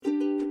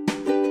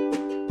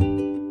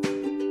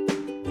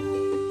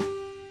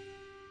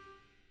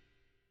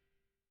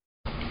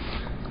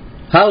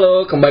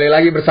Halo, kembali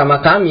lagi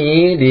bersama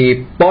kami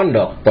di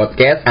Pondok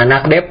Podcast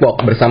Anak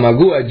Depok bersama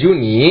gua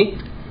Juni,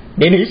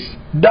 Dennis,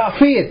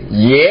 David.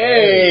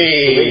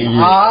 Yeay,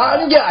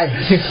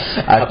 Anjay.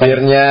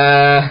 akhirnya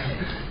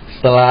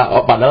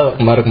setelah padahal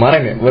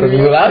kemarin ya, baru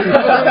minggu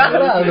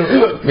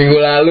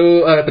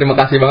lalu. Terima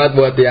kasih banget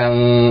buat yang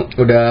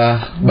udah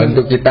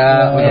bantu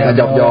kita untuk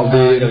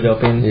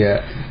ngejawab-jawabin. Iya.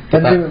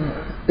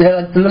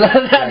 Ya, dulu.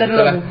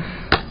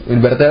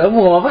 Berarti lu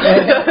mau apa?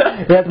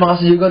 Ya, terima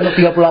kasih juga untuk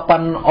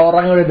 38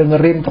 orang yang udah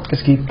dengerin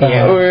podcast kita.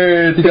 Iya.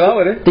 Wih,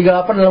 38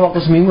 ya? 38 dalam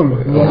waktu seminggu loh.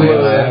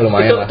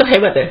 Lumayan. Itu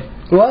hebat ya?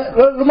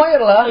 Lumayan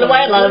lah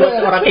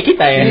orang kayak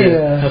kita ya.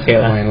 Iya. Oke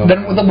lah.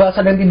 Dan untuk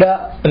bahasan yang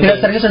tidak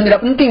serius dan tidak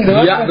penting gitu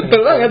kan. Iya, betul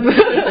banget.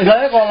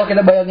 Misalnya kalau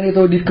kita bayangin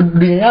itu di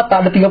dunia nyata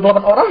ada 38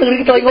 orang dengerin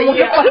kita lagi ngomong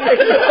apa.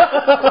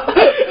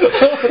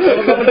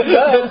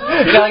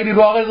 Kayak lagi di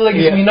ruangan itu lagi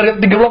seminar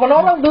 38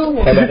 orang tuh.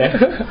 Hebat ya.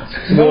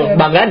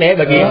 Banggaan ya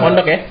bagi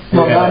pondok ya.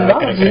 Banggaan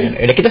banget sih.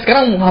 Udah, kita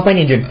sekarang mau ngapain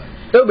nih, Jun?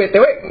 Tuh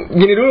BTW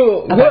gini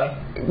dulu,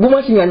 gue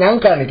masih nggak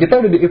nyangka nih kita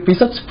udah di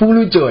episode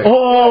 10 coy.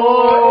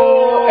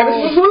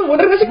 Episode 10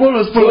 bener nggak sih? 10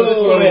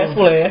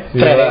 ya.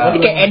 Keren ya. Berarti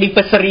kayak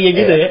anniversary ya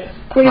gitu ya.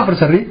 Kok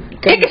anniversary?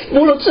 Kayak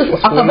 10 tuh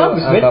angka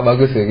bagus kan? Angka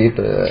bagus ya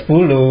gitu. 10.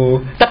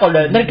 Kita kalau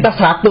udah kita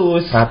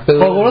 100.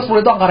 Kalau gue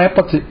 10 itu angka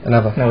repot sih.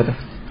 Kenapa tuh?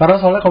 Karena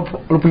soalnya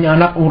kalau lu punya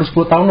anak umur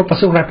 10 tahun lu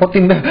pasti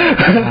ngerepotin dah.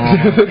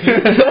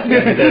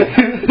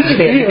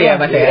 Gitu ya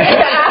Mas ya.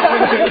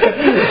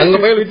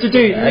 Anggap aja lucu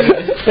cuy.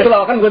 Itu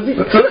lawakan gue sih.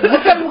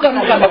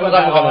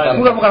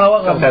 Bukan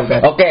lawakan.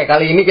 Oke,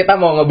 kali ini kita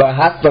mau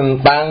ngebahas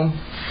tentang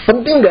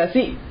penting gak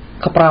sih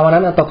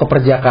keperawanan atau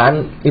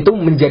keperjakaan itu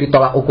menjadi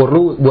tolak ukur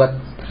lu buat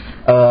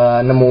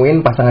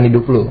nemuin pasangan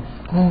hidup lu.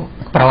 Oh,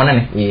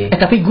 keperawanan ya? Iya.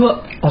 Tapi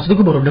waktu itu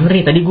gue baru denger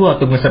nih, tadi gue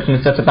waktu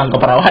nge-search tentang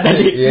keperawanan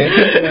nih. Iya.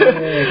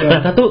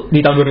 Ternyata tuh di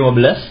tahun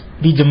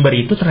 2015 di Jember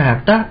itu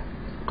ternyata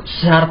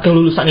syarat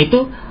kelulusan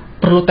itu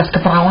perlu tes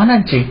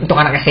keperawanan cuy. Untuk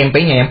anak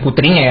SMP-nya yang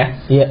putrinya ya.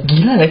 Iya.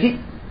 Gila gak sih?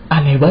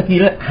 Aneh banget,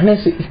 gila. Aneh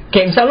sih.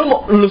 Kayak misal lu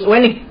mau lulus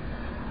UN nih,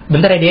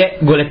 bentar ya dia,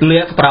 gue liat dulu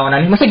ya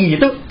keperawanannya. Masa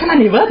gitu? Kan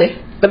aneh banget ya.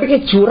 Tapi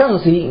kayak curang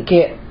sih,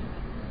 kayak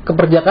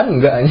keperjakaan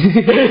enggak anjing.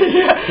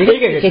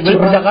 Kayak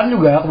keperjakaan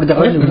juga.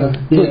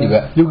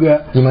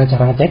 Juga. Gimana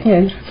cara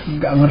ngeceknya anjing?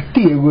 Enggak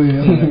ngerti ya gue ya.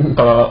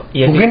 Kalau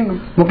iya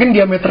mungkin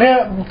diameternya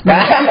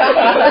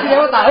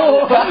siapa tahu.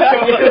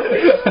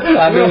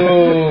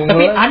 Aduh.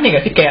 Tapi aneh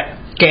gak sih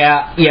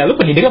kayak ya lu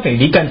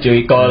pendidikan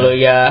cuy. Kalau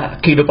ya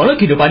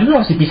kehidupan lu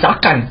harus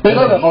dipisahkan. Tapi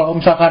kalau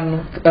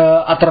misalkan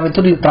aturan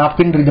itu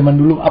diterapin dari zaman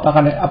dulu apa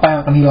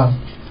yang akan hilang?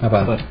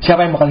 Apa?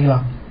 Siapa yang bakal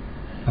hilang?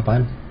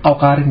 Apaan?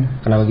 Aukarin.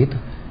 Kenapa gitu?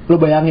 Lu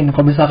bayangin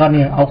kalau misalkan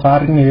ya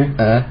Aukarin ya.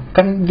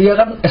 Kan dia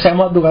kan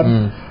SMA tuh kan.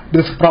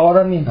 Dia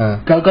keperawanan nih.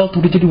 Gagal tuh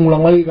dia jadi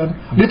ngulang lagi kan.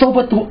 Dia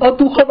tobat tuh.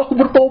 Tuhan aku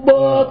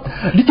bertobat.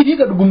 Dia jadi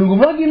gak dugum-dugum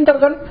lagi ntar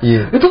kan.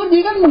 Iya. Itu kan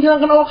dia kan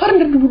menghilangkan Aukarin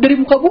dari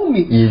muka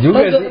bumi. Iya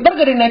juga sih. Ntar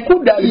gak ada naik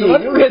kuda gitu kan.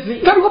 Iya juga sih.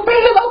 Kan gue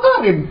pengen liat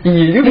Aukarin.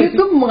 Iya juga sih.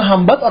 Itu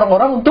menghambat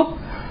orang-orang untuk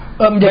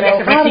menjadi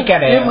Aukarin.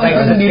 Ya,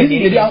 mengekspresikan diri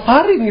jadi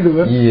Aukarin gitu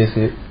kan. Iya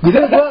sih. Jadi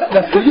gue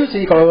gak setuju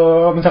sih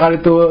kalau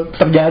misalkan itu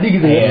terjadi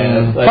gitu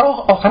ya.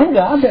 Kalau Aukarin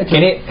gak ada.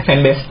 Ini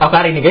fanbase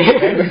Aukarin nih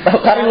kayaknya.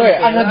 Aukarin lo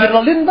ya? Anya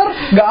Geraldine ntar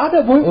gak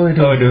ada boy.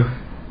 Waduh.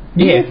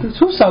 Iya,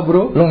 susah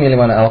bro. Lu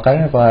milih mana,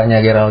 Aukarin apa Nya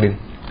Geraldine?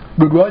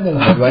 Dua-duanya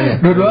lah.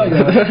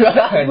 Dua-duanya.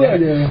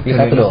 Pilih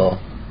satu dong.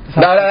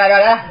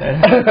 Udah.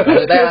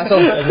 Kita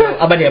langsung.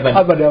 Apa nih?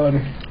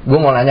 Gue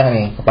mau nanya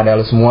nih kepada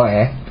lu semua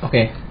ya.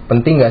 Oke.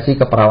 Penting gak sih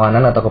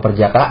keperawanan atau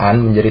keperjakaan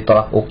menjadi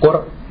tolak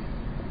ukur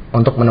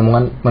untuk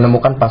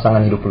menemukan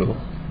pasangan hidup lu?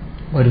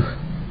 Waduh.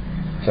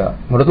 So,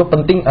 menurut lu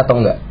penting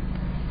atau enggak?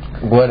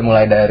 Gue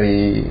mulai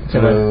dari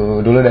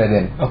dulu dah,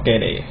 Den. Oke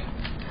deh.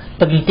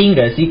 Penting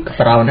gak sih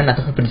keperawanan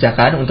atau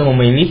keperjakaan untuk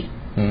memilih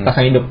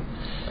pasangan hidup?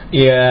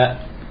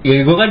 Ya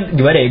gue kan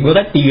gimana ya? Gue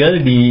kan tinggal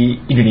di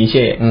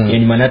Indonesia ya.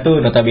 Yang dimana tuh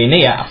notabene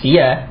ya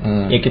Asia.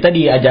 Ya kita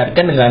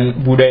diajarkan dengan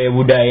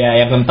budaya-budaya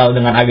yang kental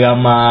dengan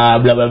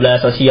agama, bla bla bla,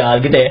 sosial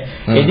gitu ya.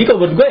 Jadi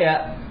kalau buat gue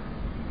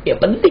ya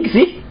penting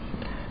sih.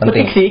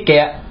 Penting sih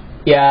kayak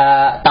ya,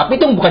 tapi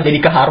itu bukan jadi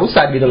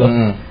keharusan gitu loh.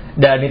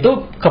 Dan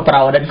itu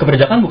keperawanan dan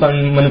keperjakaan bukan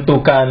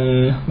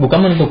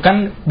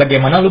menentukan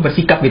bagaimana lu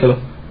bersikap gitu loh.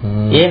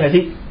 Iya nggak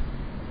sih?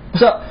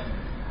 Masa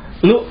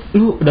lu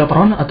udah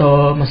perawan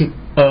atau masih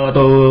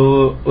atau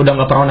udah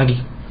nggak perawan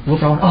lagi? Gue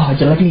perawan,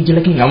 jelek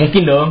nih, nggak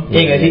mungkin dong.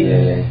 Iya nggak sih?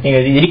 Iya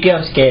nggak sih? Jadi kayak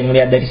harus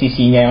ngeliat dari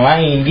sisinya yang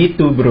lain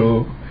gitu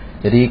bro.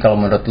 Jadi kalau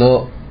menurut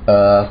lu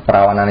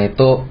perawanan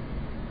itu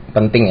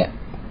penting ya?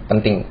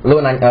 Penting.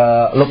 Lu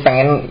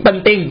pengen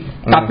penting,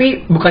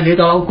 tapi bukan jadi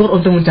tolak ukur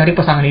untuk mencari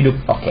pasangan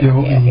hidup. Oke.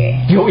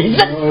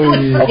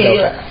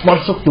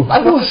 Masuk tuh.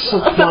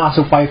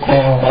 Masuk Paiko.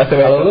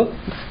 Kalau lu,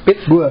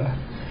 Pit,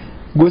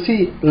 gue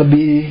sih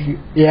lebih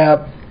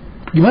ya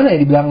gimana ya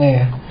dibilangnya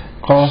ya.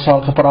 Kalau soal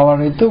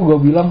keperawanan itu gue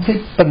bilang sih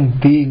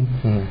penting.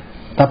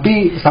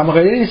 Tapi sama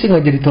kayak ini sih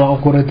nggak jadi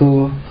tolak ukur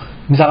itu.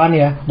 Misalkan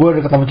ya, gue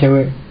udah ketemu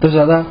cewek, terus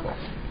ternyata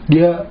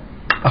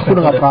aku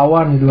udah nggak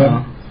perawan gitu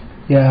kan.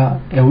 Ya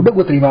udah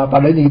gue terima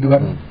apa adanya gitu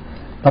kan.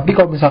 Tapi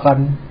kalau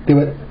misalkan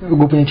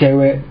gue punya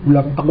cewek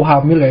bilang aku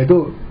hamil ya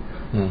itu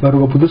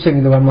baru gue putusin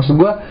gitu kan. Maksud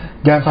gue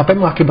jangan sampai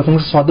mengakibatkan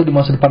sesuatu di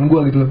masa depan gue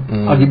gitu loh,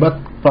 akibat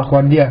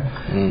perlakuan dia.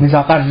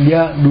 Misalkan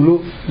dia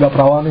dulu gak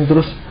perawan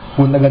terus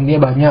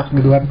gonta-gantinya banyak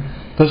gitu kan,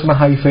 terus kena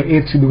HIV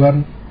AIDS gitu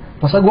kan,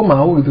 masa gue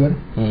mau gitu kan.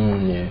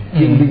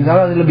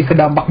 Lebih ke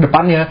dampak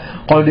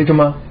depannya. Kalau dia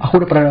cuma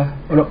aku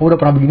udah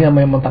pernah begini sama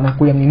yang mantan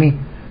aku yang ini,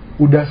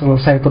 udah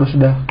selesai terus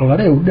udah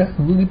kelar ya udah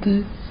gue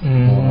gitu.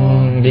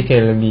 Dia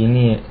kayak lebih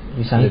ini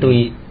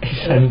santuy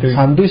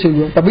sih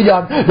gue, tapi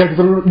jangan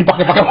terus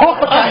dipakai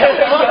orang.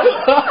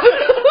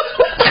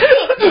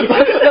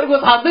 Kan gue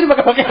santuy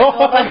dipakai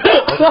orang.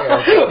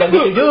 Dan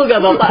gitu juga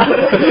bapak.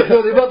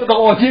 Tiba-tiba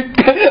tukang ojek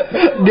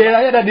dia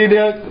nanya ada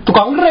dia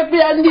tukang grab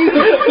ya anjing.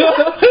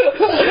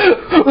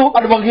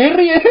 Ada Bang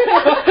Heri ya.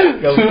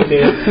 Gak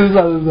boleh.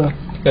 Susah.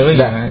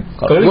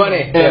 Kalau gue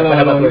nih,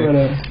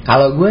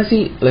 kalau gue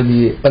sih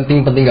lebih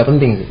penting gak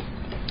penting sih.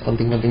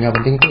 Penting gak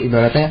penting tuh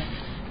ibaratnya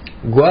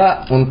gue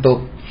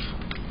untuk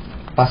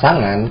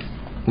pasangan,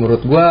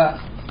 menurut gue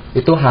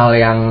itu hal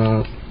yang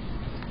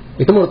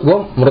itu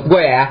menurut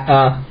gue ya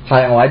hal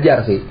yang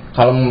wajar sih.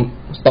 Kalau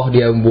toh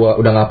dia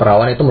udah nggak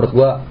perawan, itu menurut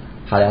gue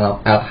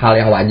hal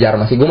yang wajar.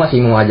 Gue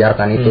masih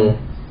mewajarkan itu.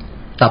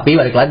 Tapi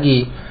balik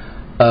lagi,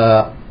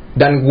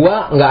 dan gue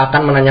nggak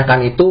akan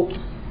menanyakan itu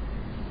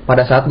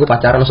pada saat gue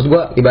pacaran. Maksud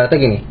gue ibaratnya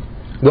gini,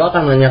 gue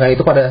akan menanyakan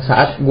itu pada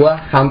saat gue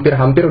hampir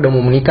udah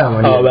mau menikah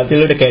sama dia. Oh, berarti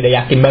lu udah kayak udah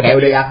yakin banget. Kayak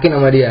udah yakin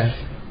sama dia.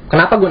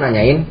 Kenapa gue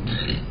nanyain?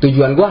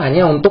 Tujuan gue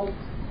hanya untuk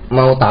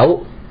mau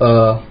tahu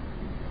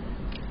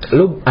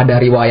lu ada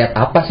riwayat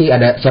apa sih?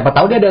 Siapa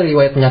tahu dia ada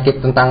riwayat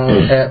penyakit tentang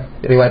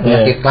riwayat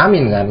penyakit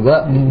kelamin kan?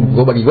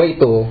 Gue bagi gue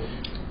itu.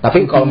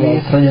 Tapi kalau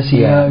mau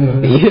iya.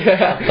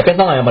 Tapi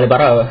tau nggak yang paling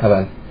parah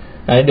apa?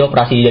 Nah, dia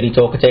operasi dari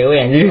cowok ke cewek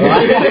anjing.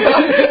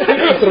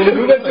 Seru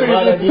juga cuy.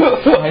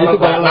 Itu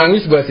banyak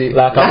nangis gua sih.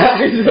 Lah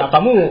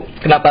kamu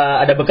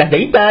kenapa ada bekas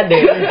jahitan deh?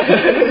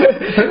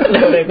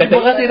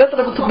 Bekas jahitan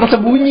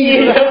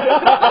tersembunyi.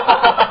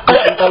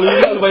 Cinta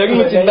Luna, lu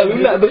bayangin Cinta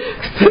Luna tuh.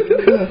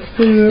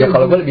 Ya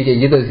kalau gua lebih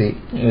kayak gitu sih.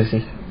 Iya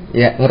sih.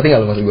 Ya ngerti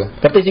nggak lu maksud gua?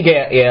 Tapi sih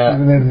kayak ya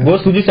gua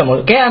setuju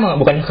sama kayak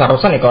emang bukan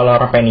keharusan ya kalau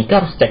orang pengen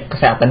nikah harus cek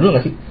kesehatan dulu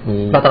nggak sih?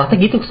 Rata-rata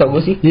gitu kesel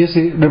gua sih. Iya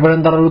sih, daripada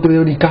ntar lu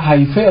tiba-tiba nikah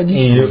HIV aja.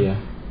 Iya.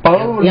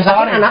 Kalau ya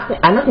kan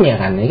anaknya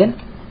kan, ya kan?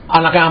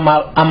 Anaknya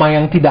ama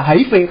yang tidak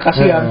HIV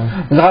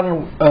kasihan.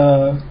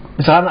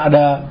 Misalkan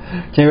ada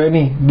cewek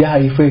nih dia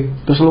HIV,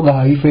 terus lu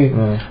gak HIV.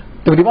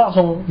 Tiba-tiba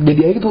langsung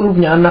jadi aja gitu lu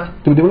punya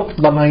anak, tiba-tiba lu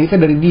ketemu HIV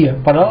dari dia.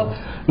 Padahal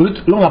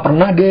lu nggak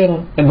pernah dia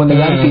yang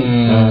gonta-ganti.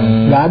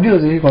 Nggak adil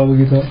sih kalau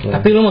begitu.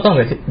 Tapi lu mau tau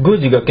nggak sih? Gue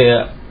juga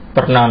kayak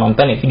pernah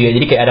nonton ya video,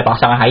 jadi kayak ada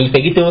pasangan HIV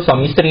gitu,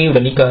 suami istri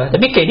udah nikah,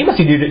 tapi kayak dia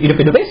masih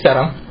hidup-hidupnya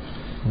sekarang.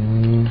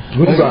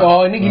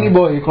 Oh ini gini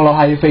boy, kalau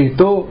HIV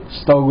itu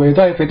setahu gue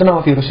itu HIV itu nama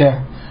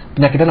virusnya,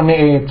 penyakitnya namanya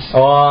AIDS.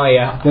 Oh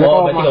iya. Jadi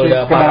kalau masih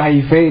sekedar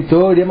HIV itu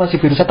dia masih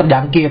virusnya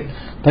terjangkit.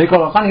 Tapi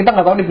kalau kan kita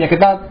nggak tahu di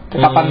penyakitnya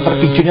kapan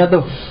terpicunya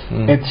tuh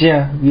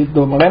AIDS-nya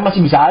gitu. Makanya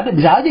masih bisa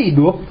aja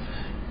hidup.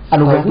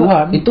 Anugerah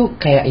Tuhan. Itu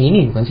kayak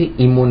ini bukan sih,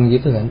 imun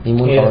gitu kan?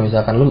 Imun kalau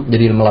misalkan lu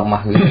jadi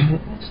melemah gitu.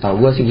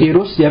 Setahu gua sih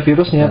virus gitu. Ya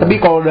virusnya. Tapi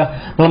kalau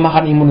udah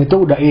melemahkan imun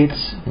itu udah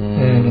AIDS.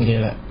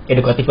 Gila.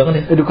 Edukatif banget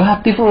ya.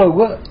 Edukatif loh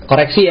gua.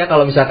 Koreksi ya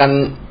kalau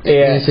misalkan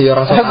si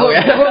orang sok tahu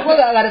ya. Gua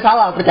enggak ada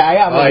salah,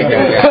 percaya sama. Oh iya.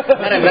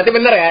 Benar, berarti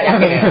benar ya.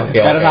 Yakin ya.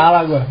 Enggak ada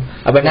salah gua.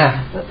 Nah,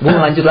 gua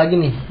mau lanjut lagi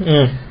nih.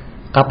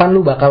 Kapan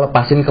lu bakal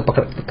lepasin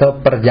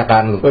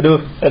keperjakaan lu?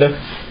 Aduh.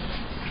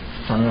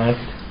 Sangat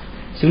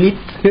sulit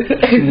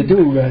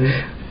juga.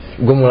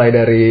 Gue mulai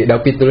dari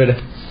David dulu dah.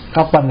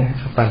 Kapan ya?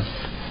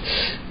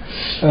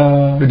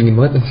 Lu dingin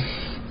banget.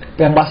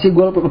 Yang pasti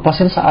gue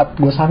lepasin saat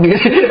gue sanggir.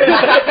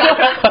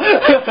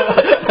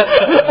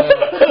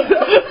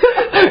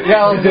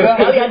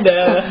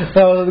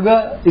 Maksud gue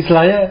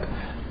istilahnya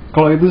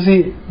kalau itu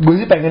sih gue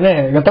sih pengennya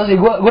ya. Gak tau sih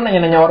gue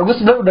nanya orang, gue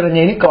sebenarnya udah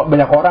nanya ini kok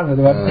banyak orang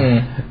gitu kan.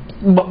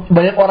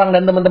 Banyak orang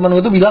dan teman-teman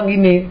gue tuh bilang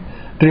gini,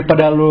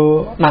 daripada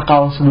lu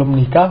nakal sebelum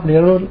nikah,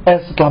 mendingan lu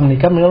setelah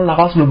menikah mendingan lu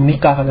nakal sebelum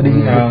nikah kan tadi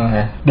gitu.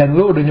 Dan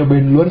lu udah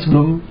nyobain duluan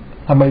sebelum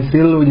sama istri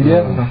lu,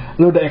 jadi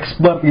lu udah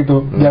expert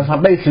gitu. Jangan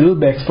sampai istri lu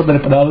lebih expert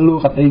daripada lu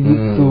katanya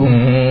gitu.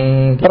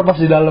 Ntar pas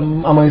di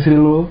dalam sama istri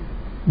lu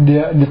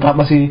dia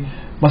masih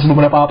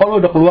belum ada apa-apa, lu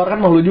udah keluar kan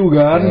malu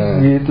juga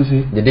kan gitu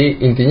sih.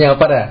 Jadi intinya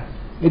apa dah?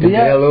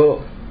 Intinya lu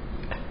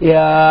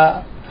ya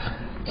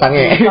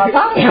sange.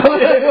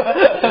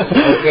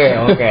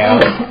 Oke.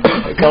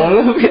 Kalau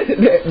lu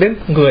dan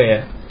gue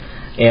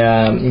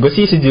ya gue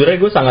sih sejujurnya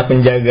gue sangat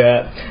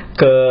menjaga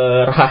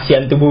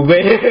kerahasiaan tubuh gue.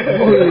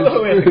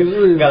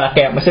 Enggak lah,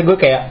 kayak maksud gue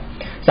kayak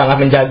sangat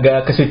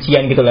menjaga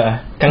kesucian gitu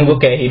lah. Kan gue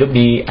kayak hidup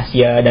di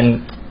Asia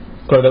dan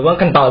keluarga gue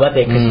kental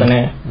banget ya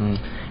Kristennya.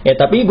 Ya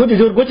tapi gue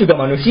jujur gue juga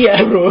manusia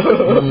bro.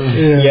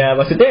 Ya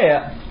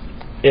maksudnya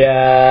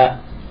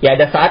ya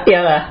ada saatnya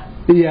lah.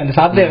 Iya ada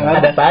saatnya kan.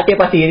 Ada saatnya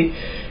pasti.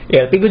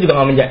 Ya tapi gue juga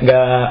nggak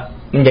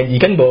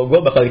menjanjikan bahwa gue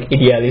bakal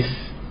idealis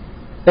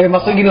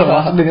Maksudnya gini loh,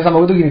 maksudnya sama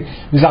gue tuh gini.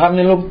 Misalkan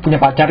nih lu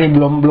punya pacar nih,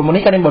 belum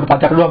menikah nih, baru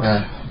pacar doang.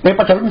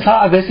 Pacar lu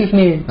misalnya agresif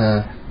nih.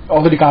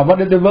 Waktu di kamar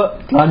dia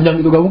tiba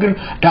telanjang gitu, gak mungkin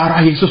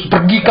darah Yesus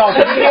pergi kau,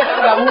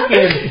 gak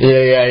mungkin.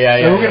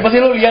 Iya. Gak mungkin, pasti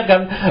lu lihat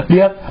kan,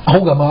 aku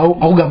gak mau,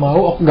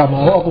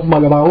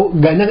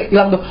 gaknya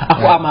hilang tuh,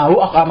 aku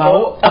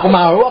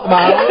mau.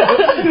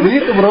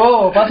 Gitu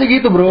bro, pasti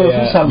gitu bro,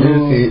 susah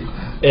bro.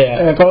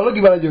 Kalau lu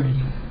gimana Jun?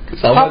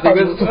 Sama sih,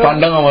 gue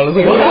sepandang sama lu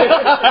sih.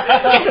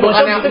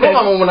 Bukannya aku gak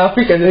mau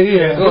menafik aja.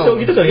 Iya,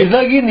 gitu tuh.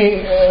 Kita gini,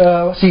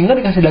 singa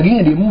dikasih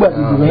dagingnya diembat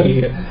gitu kan.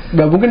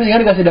 Gak mungkin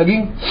singa dikasih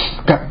daging.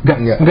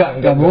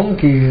 Gak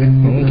mungkin.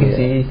 Mungkin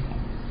sih.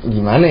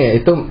 Gimana ya,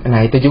 itu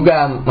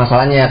juga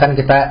masalahnya kan,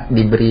 kita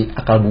diberi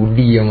akal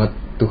budi sama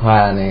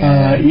Tuhan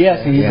ya.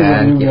 Iya sih, itu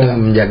juga. Kita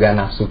menjaga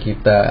nafsu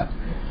kita.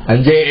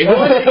 Anjir, gue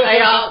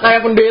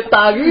kayak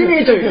pendeta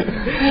gini cuy.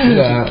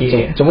 Enggak,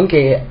 cuman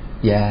kayak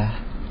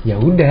ya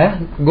udah,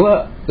 gue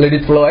let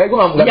it flow aja, gue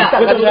nggak bisa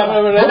kan,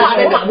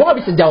 gue nggak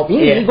bisa jawab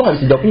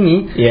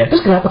ini,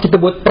 Terus kenapa kita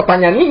buat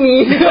pertanyaan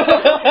ini?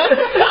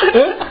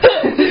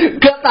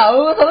 Gak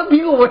tahu, soalnya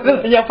bingung mau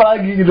nanya apa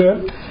lagi gitu kan.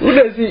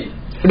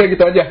 Udah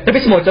gitu aja. Tapi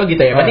semua cowok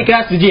gitu ya, berarti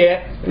kita setuju ya,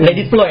 let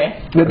it flow ya.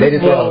 Let it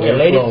flow.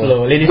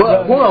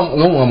 Gue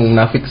nggak mau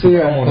munafik sih.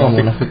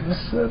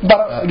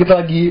 Ntar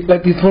kita lagi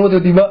let it flow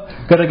tiba-tiba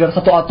gara-gara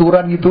satu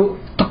aturan gitu,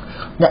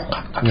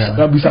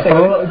 nggak bisa.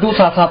 Kalau itu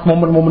saat-saat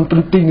momen-momen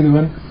penting gitu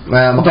kan.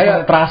 Nah,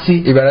 makanya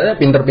penetrasi. Ibaratnya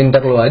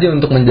pinter-pinter lo aja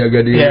untuk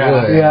menjaga diri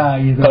lo. Iya,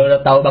 gitu. Kalau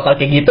udah tahu bakal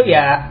kayak gitu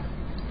ya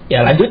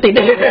lanjutin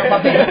deh.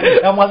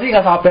 Yang pasti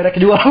nggak sampai perek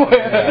kedua.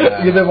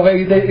 Gitu,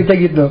 pokoknya kita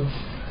gitu.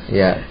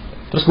 Iya.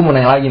 Terus gue mau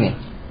nanya lagi nih.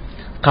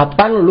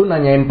 Kapan lu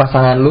nanyain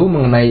pasangan lu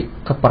mengenai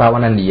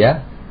keperawanan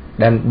dia,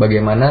 dan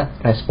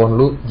bagaimana respon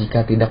lu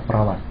jika tidak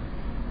perawan?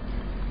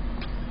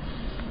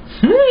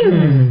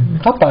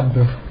 Kapan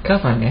tuh?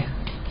 Kapan ya?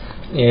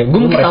 Ya, gue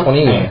mungkin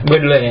gue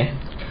dulu ya.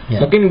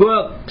 Mungkin gue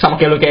sama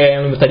kayak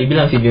yang lu tadi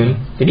bilang sih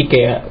Jun. Jadi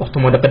kayak waktu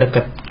mau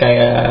deket-deket,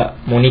 kayak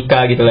mau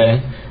nikah gitu lah ya.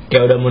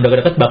 Kayak udah mau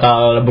deket-deket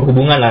bakal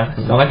berhubungan lah.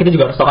 Soalnya kita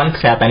juga harus tahu kan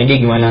kesehatannya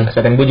dia gimana,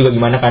 kesehatan gue juga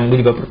gimana kan.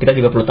 Kita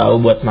juga perlu tahu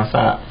buat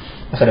masa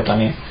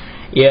depannya.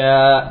 Ya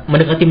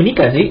mendekati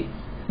menikah sih.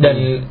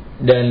 Dan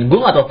gue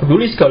nggak terlalu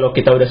peduli sih kalau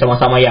kita udah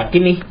sama-sama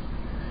yakin nih.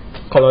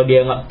 Kalau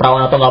dia nggak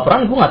perawan atau nggak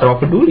perawan, gue nggak terlalu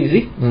peduli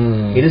sih.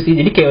 Gitu sih.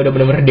 Jadi kayak udah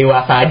benar-benar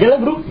dewasa aja lah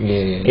bro.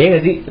 Iya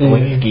nggak sih?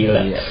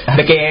 Gila.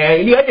 Udah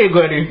kayak ini aja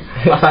gue nih.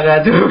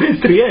 Pasangan suami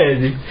istri aja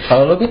sih.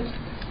 Kalau lo Pit?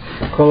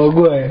 Kalau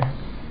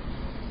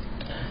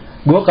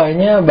gue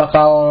kayaknya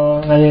bakal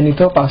nanyain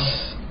itu pas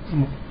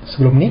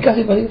sebelum nikah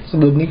sih, pasti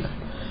sebelum nikah.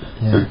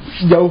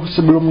 Jauh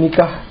sebelum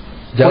nikah.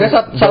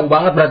 Jauh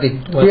banget berarti.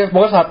 Iya,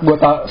 pokoknya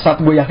saat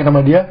gue yakin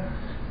sama dia,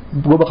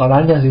 gue bakal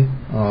nanya sih.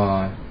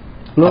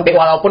 Tapi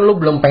walaupun lu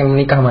belum pengen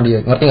menikah sama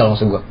dia, ngerti nggak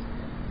maksud gue?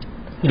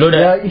 Lu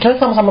udah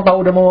kita sama-sama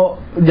tahu udah mau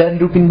jalan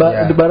hidupin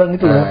hidup bareng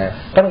gitu loh.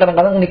 Kan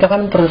kadang-kadang nikah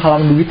kan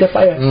terhalang duit ya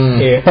Pak ya.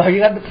 Apalagi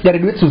kan cari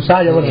duit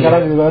susah zaman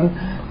sekarang gitu kan.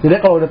 Jadi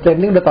kalau udah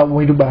planning, udah tahu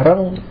mau hidup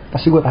bareng,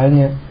 pasti gue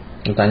tanya.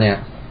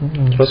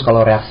 Terus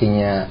kalau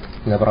reaksinya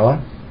nggak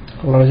perawan?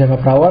 Kalau reaksinya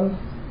nggak perawan,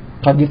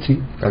 kaget sih.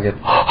 Kaget.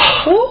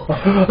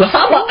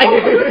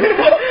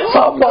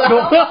 Sama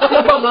dong.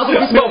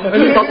 Langsung bisbom.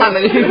 Ini totan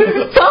aja.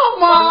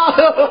 Sama.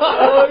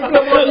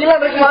 Gila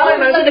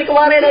dari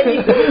kemarin lagi.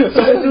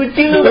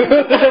 Suci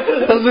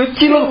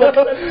lu.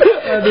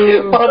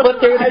 Aduh. Para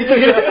buat cewek gitu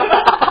ya.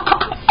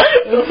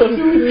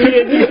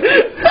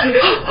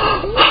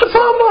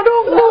 Sama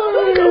dong.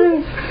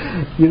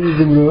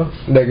 Gitu bro.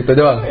 Udah gitu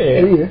doang.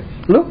 Iya.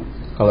 Lu?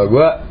 Kalau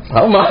gue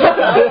sama.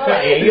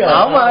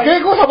 Sama.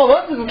 Kayak gue sama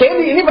banget. Kayak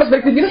ini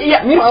perspektif ini.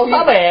 Iya.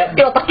 Sama ya.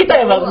 Di otak kita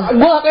ya bang.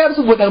 Gue kayak harus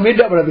buat yang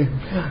beda berarti.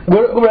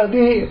 Gue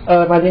berarti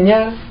nanyanya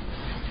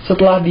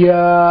setelah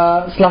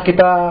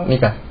kita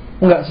nikah.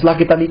 Enggak, setelah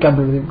kita nikah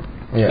berarti.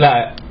 Iya.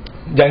 Nah,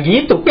 jangan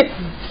gitu, Pit.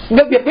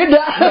 Enggak, biar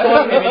beda.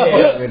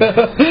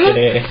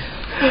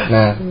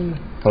 Nah,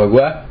 kalau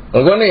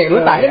gue nih, lu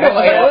tanya dong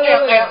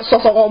kayak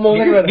sosok ngomong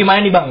gimana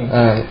nih bang?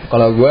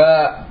 Kalau gue,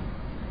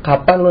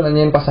 kapan lu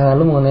nanyain pasangan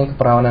lu mengenai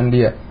keperawanan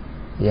dia?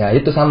 Ya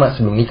itu sama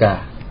sebelum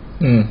nikah.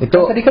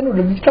 Itu tadi kan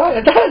udah nikah,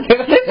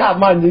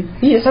 sama anjing.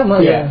 Iya sama.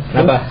 Iya.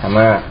 Kenapa?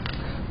 Sama.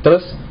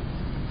 Terus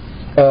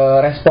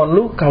respon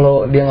lu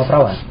kalau dia nggak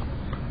perawan?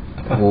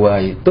 Gua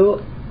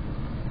itu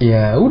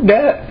ya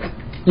udah,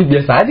 ya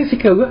biasa aja sih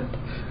kayak gua.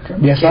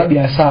 Biasa.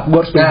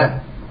 Gua harus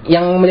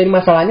yang menjadi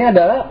masalahnya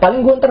adalah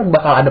paling gua ntar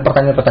bakal ada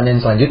pertanyaan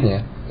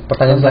selanjutnya.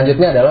 Pertanyaan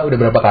selanjutnya adalah udah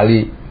berapa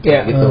kali?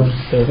 Gitu.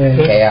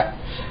 Kayak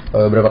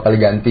berapa kali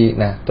ganti.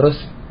 Nah, terus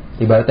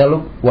ibaratnya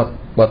lu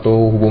waktu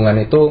hubungan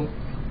itu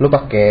lu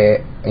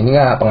pakai ini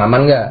nggak,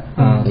 pengaman nggak,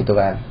 gitu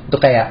kan? Itu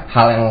kayak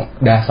hal yang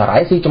dasar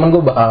aja sih. Cuman gue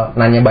bakal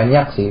nanya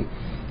banyak sih.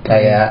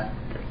 Kayak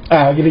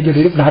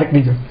gini menarik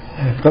nih Jo.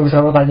 Kalau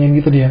misalnya lo tanyain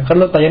gitu dia, kan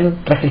lo tanyain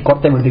track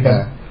recordnya berarti kan,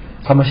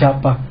 sama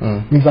siapa?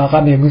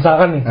 Misalkan nih,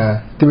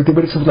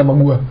 tiba-tiba disebut nama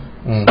gue.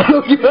 Lo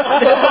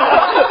gimana?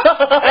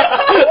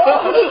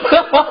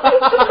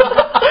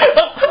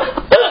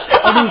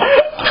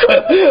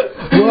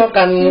 Gue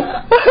akan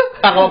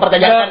kalau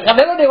pertanyaan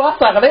katanya lo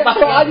dewasa, katanya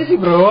masuk aja sih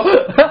bro.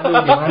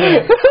 Aduh, gimana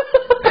ya?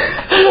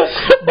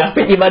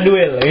 David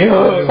Immanuel.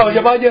 Kalau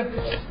siapa aja?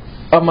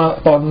 Sama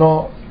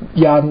Tono,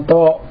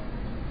 Yanto,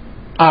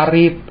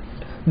 Arif,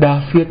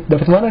 David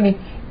mana nih?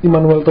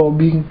 Immanuel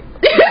Tobing.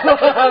 Gimana?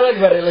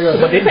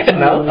 Berarti saya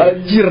kenal.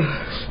 Anjir.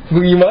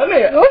 Gue gimana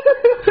ya?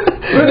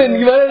 Lu dan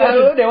gimana?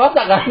 Lu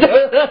dewasa kan?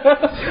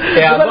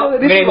 Ya,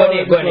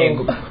 gue nih.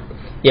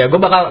 Ya, gue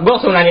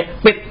langsung nanya,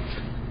 Pit,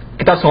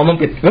 kita harus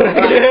ngomong, Pit.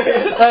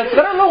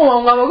 Sekarang lu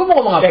ngomong sama gue mau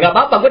ngomong apa? Ya gak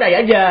apa-apa, gue nanya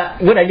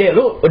aja,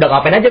 lu udah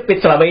ngapain aja,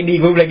 Pit, selama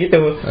ini, gue bilang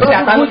gitu.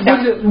 Ternyata lu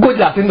gue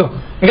jelasin tuh.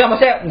 Enggak,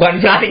 maksudnya bukan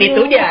jelasin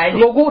itu dia aja.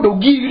 Gue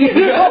dogi gitu.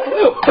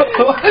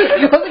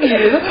 Gimana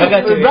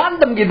gitu?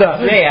 Berantem kita.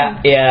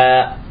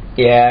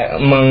 Ya,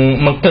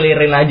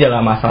 mengkelirin aja lah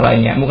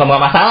masalahnya. Bukan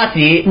masalah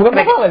sih. Bukan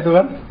masalah itu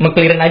kan?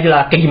 Mengkelirin aja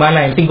lah, kayak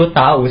gimana, yang penting gue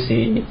tahu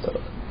sih gitu.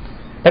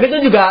 Tapi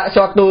itu juga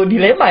suatu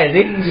dilema ya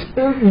sih.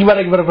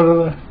 Gimana?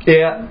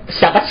 Ya,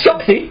 sangat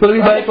shock sih. Lebih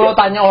baik lo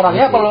tanya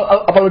orangnya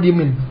apa lo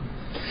diemin?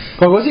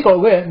 Kalau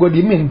gue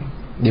diemin.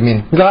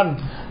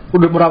 Misalkan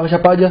udah meraba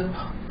siapa aja,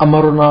 sama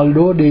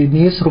Ronaldo,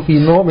 Dennis,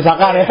 Rufino,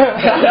 misalkan ya.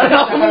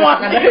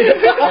 Semua.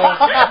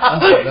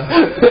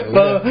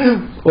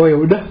 Oh ya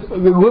udah,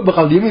 gue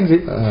bakal diemin sih.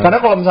 Karena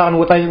kalau misalkan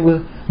gue tanya gue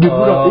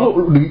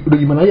udah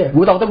gimana aja,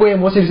 gue takutnya gue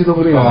emosi di situ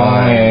gitu.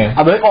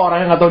 Apalagi kalau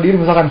orang yang nggak tahu diri,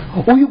 misalkan,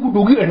 oh iya gue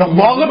dogi enak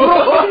banget bro.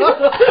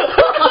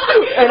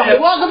 Enak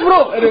banget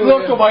bro. Gue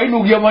cobain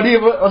dogi sama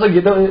dia, masa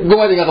gitu. Gue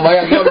masih nggak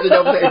kebayang, gue bisa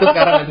jawab itu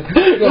sekarang aja.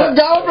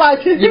 Jawab lah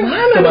aja.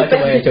 Gimana?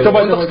 Coba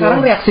untuk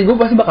sekarang reaksi gue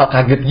pasti bakal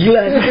kaget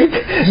gila.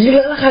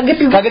 Gila lah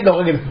kaget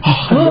dong.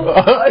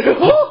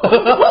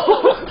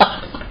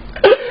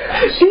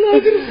 Gila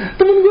aja,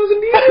 temen gue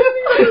sendiri.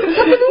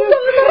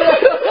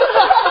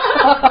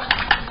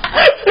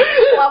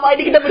 Selama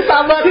ini kita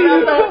bersama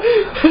ternyata.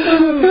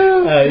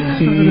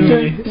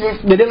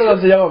 Jadi lo gak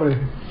bisa jawab nih?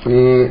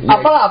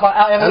 Apa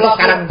yang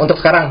untuk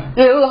sekarang.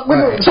 Ya lo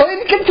lakuin. Soalnya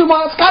ini kan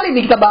cuma sekali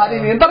nih kita bahas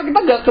ini. Ntar kita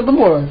gak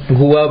ketemu.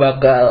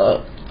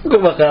 Gue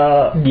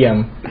bakal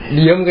diam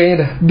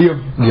kayaknya dah.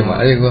 Diam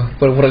aja gue.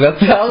 Pura-pura gak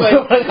tau.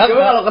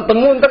 Cuma kalau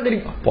ketemu ntar jadi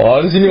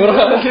apaan sih nih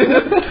orang.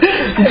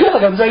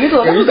 Gak bisa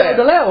gitu. Gak bisa.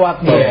 Udah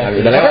lewat.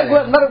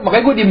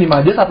 Makanya gue diem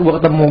aja saat gue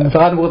ketemu.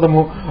 Misalkan gue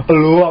ketemu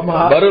lu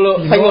sama baru lu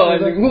senggol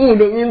aja. Gue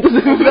ngundangin tuh.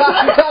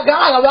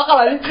 Gak bakal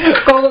aja.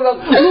 Kalau gue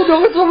bilang lu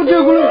dong sama dia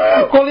gue.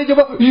 Kalau dia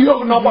coba iya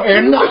kenapa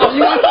enak.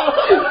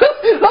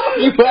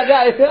 Gimana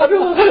ya.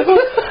 Aduh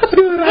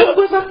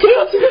gue sakit.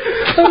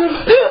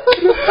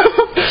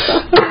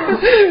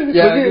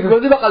 Ya, gue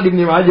sih bakal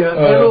diem aja.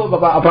 Lu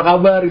apa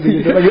kabar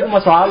gitu. Lagi itu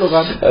masa lalu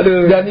kan.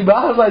 Jangan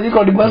dibahas aja.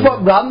 Kalau dibahas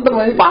berantem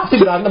aja, pasti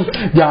berantem.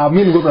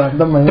 Jamin gue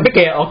berantem aja. Tapi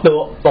kayak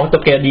waktu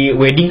kayak di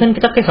wedding kan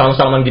kita kayak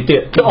salam-salaman gitu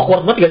ya. Itu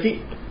awkward banget gak sih?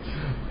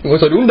 Gak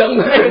usah diundang.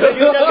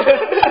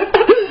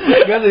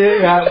 Gak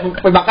sih,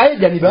 makanya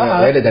jangan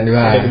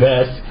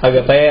dibahas.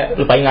 Agak kayak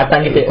lupa ingatan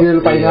gitu ya. Iya,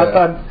 lupa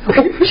ingatan.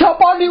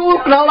 Siapa nih?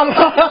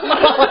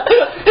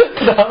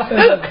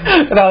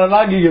 Kenalan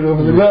lagi gitu.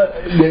 Maksud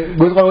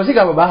gue kalau sih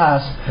gak mau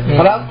bahas.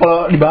 Karena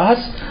kalau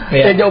dibahas,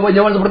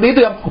 jawaban-jawaban seperti itu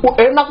yang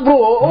enak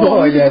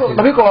bro. Gitu.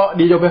 Tapi kalau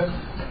dia jawabnya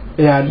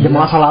ya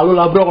masa lalu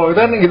lah bro, kalau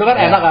gitu kan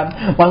enak kan.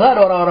 Masa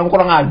ada orang-orang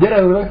kurang ajar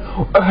yang bilang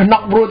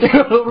enak bro,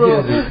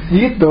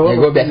 gitu. Ya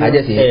gue biasa aja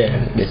sih,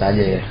 biasa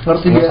aja ya.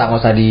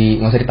 Nggak usah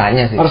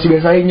ditanya sih. Harus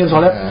dibiasain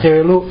soalnya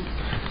cewek lu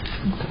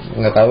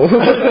nggak tahu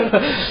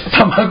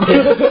sama gue.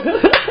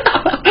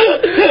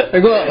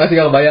 Gue masih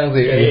gak kebayang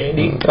sih.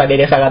 Ini pada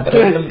dia sangat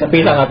random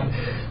tapi sangat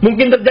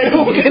mungkin terjadi.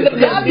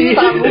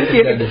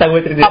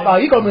 Sangat terjadi.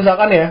 Apalagi kalau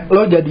misalkan ya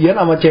lo jadian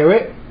sama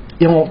cewek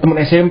yang temen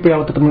SMP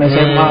atau temen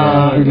SMA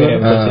gitu.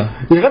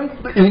 Ya kan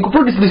lingkup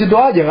lu di situ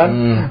aja kan.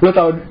 Lu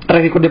tahu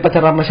terakhir ikut dia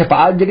pacaran sama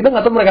siapa aja, kita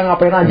nggak tahu mereka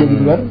ngapain aja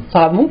gitu kan.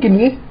 Sangat mungkin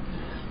nih.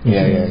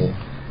 Iya.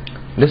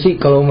 Udah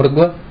sih kalau menurut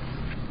gua.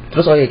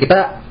 Terus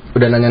kita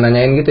udah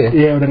nanya-nanyain gitu ya.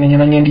 Iya, udah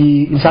nanya-nanyain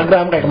di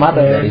Instagram kayak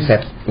kemarin. Dari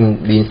set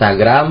di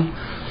Instagram.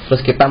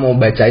 Terus kita mau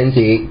bacain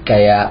sih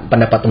kayak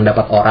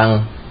pendapat-pendapat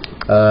orang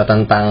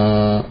tentang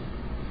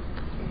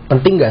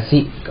penting gak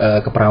sih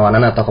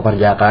keperawanan atau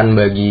keperjakaan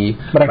bagi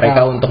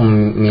mereka untuk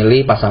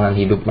memilih pasangan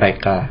hidup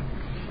mereka.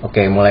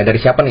 Oke, mulai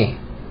dari siapa nih?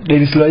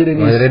 Dennis dulu aja.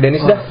 Mulai dari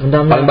Dennis dah.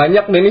 Paling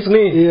banyak Dennis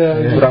nih. Iya.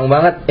 Kurang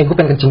banget. Gue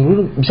pengen kencing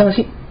dulu. Bisa gak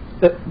sih?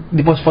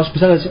 Di pos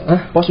bisa gak sih?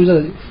 Pos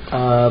bisa gak sih?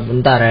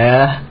 Bentar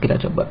ya,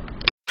 kita coba.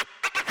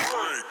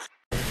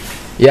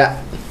 Ya,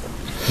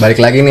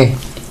 balik lagi nih.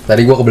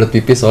 Tadi gue kebelet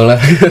pipis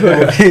soalnya.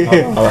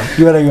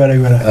 Gimana?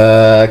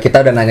 Kita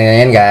udah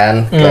nanya-nanyain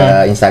kan ke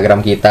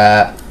Instagram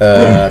kita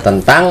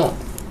tentang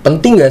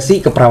penting gak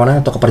sih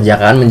keperawanan atau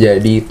keperjakaan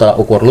menjadi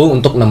tolak ukur lu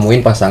untuk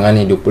nemuin pasangan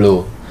hidup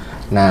lu.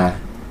 Nah,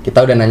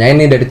 kita udah nanyain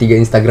nih dari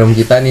 3 Instagram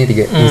kita nih,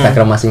 3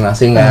 Instagram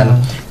masing-masing kan.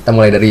 Kita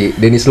mulai dari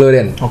Dennis lu,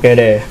 Den. Oke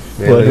deh,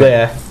 gue dulu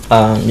ya.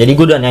 Jadi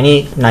gue udah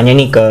nanya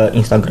nih ke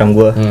Instagram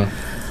gue.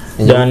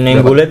 Dan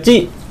yang gue liat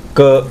sih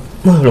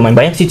lumayan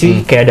banyak sih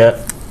cuy, kayak ada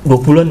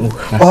 20-an.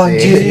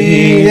 Anjir.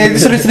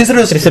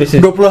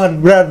 Serius. 20-an,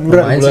 berat.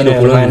 Lumayan sih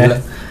 20-an.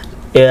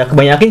 Ya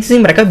kebanyakan sih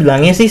mereka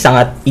bilangnya sih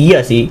sangat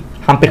iya sih.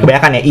 hampir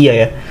kebanyakan ya, iya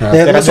ya.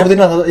 Ya lu sebutin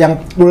lah yang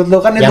menurut lu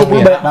kan itu yang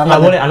banyak banget.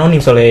 nggak boleh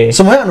anonim soalnya.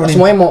 Semuanya anonim.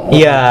 Semuanya mau.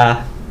 Iya.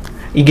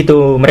 Gitu,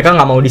 mereka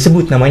nggak mau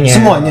disebut namanya.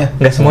 Semuanya?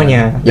 Nggak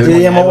semuanya. Jadi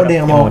yang mau deh,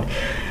 yang mau.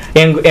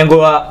 Yang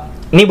gua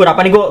ini berapa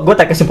nih gue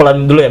tarik kesimpulan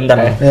dulu ya bentar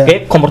ya.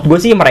 Kayak menurut gue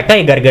sih mereka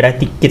ya gara-gara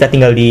kita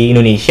tinggal di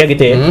Indonesia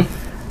gitu ya.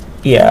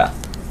 Ya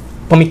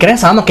pemikirannya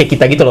sama kayak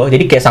kita gitu loh.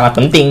 Jadi kayak sangat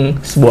penting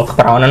sebuah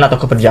keperawanan atau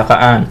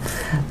keperjakaan.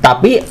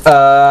 Tapi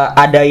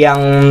ada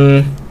yang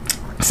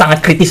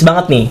sangat kritis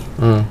banget nih.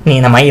 Nih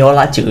namanya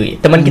Yola cuy.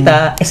 Teman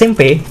kita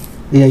SMP.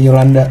 Iya,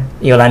 Yolanda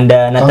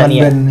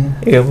Natania.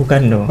 Iya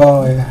bukan dong.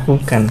 Oh iya.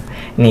 Bukan.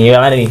 Nih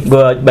Yolanda nih.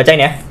 Gue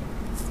bacain ya.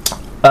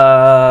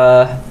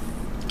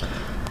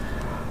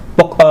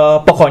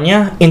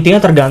 Pokoknya intinya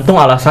tergantung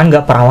alasan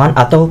gak perawan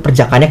atau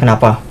perjakanya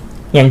kenapa.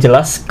 Yang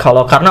jelas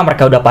kalau karena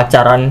mereka udah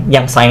pacaran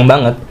yang sayang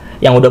banget,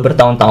 yang udah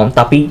bertahun-tahun,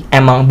 tapi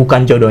emang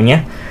bukan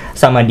jodohnya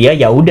sama dia,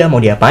 ya udah mau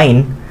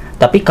diapain.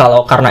 Tapi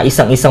kalau karena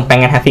iseng-iseng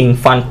pengen having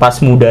fun pas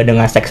muda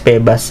dengan seks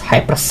bebas,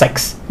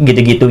 hypersex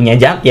gitu-gitunya,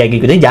 ya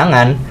gitu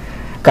jangan.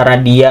 Karena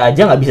dia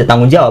aja nggak bisa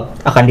tanggung jawab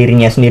akan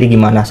dirinya sendiri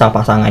gimana sama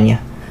pasangannya.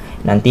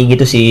 Nanti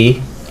gitu sih.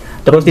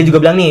 Terus dia juga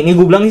bilang nih, ini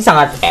gue bilang sih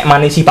sangat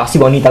emansipasi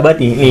wanita banget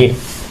nih.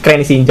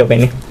 Keren sih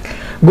jawabannya.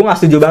 Gue gak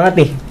setuju banget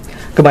nih.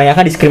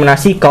 Kebanyakan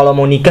diskriminasi kalau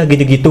mau nikah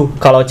gitu-gitu.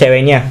 Kalau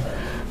ceweknya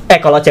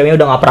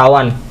udah gak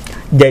perawan.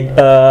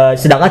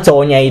 Sedangkan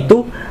cowoknya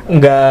itu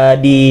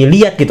gak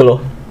dilihat gitu loh.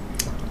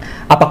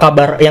 Apa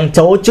kabar yang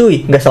cowok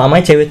cuy? Gak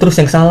selamanya cewek terus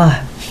yang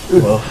salah.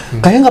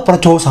 Kayaknya gak pernah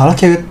cowok salah,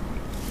 cewek.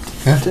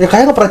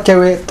 Kayaknya gak pernah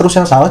cewek terus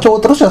yang salah, cowok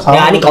terus yang salah.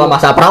 Ya ini kalau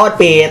masalah perawat,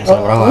 Pit.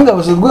 Enggak,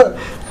 maksud gue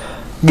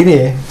gini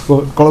ya.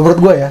 Kalau menurut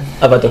gue ya.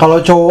 Apa tuh?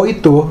 Kalau cowok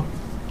itu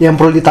yang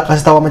perlu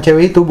kasih tahu sama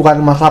cewek itu bukan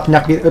masalah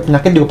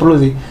penyakit juga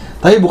perlu sih,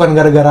 tapi bukan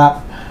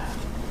gara-gara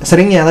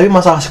seringnya, tapi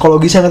masalah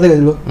psikologisnya kata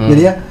dulu. Jadi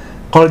ya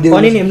kalau dia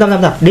ini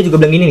bentar, dia juga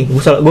bilang gini nih,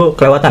 gue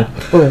kelewatan.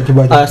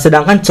 Coba aja.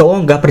 Sedangkan cowok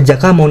nggak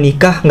perjaka mau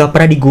nikah nggak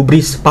pernah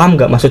digubris,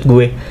 paham nggak maksud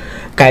gue?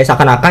 Kayak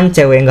seakan-akan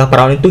cewek nggak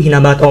perawan itu hina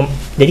banget om.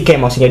 Jadi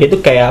kayak maksudnya dia tuh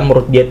kayak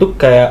menurut dia tuh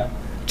kayak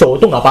cowok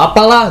tuh nggak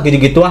apa-apa lah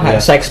gitu-gitu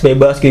seks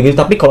bebas gitu-gitu,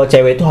 tapi kalau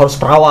cewek itu harus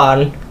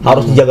perawan,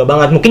 harus dijaga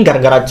banget. Mungkin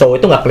gara-gara cowok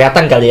itu nggak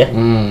kelihatan kali ya.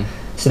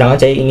 Sedangkan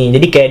cewek ini,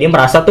 jadi kayak dia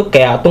merasa tuh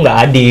kayak tuh nggak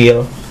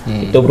adil.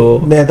 Itu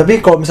bro. Nah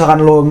tapi kalau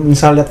misalkan lo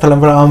lihat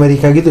film-film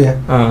Amerika gitu ya,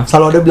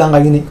 selalu ada bilang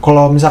kayak gini,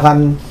 kalau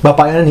misalkan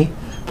bapaknya nih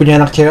punya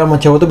anak cewek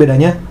sama cowok tuh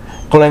bedanya,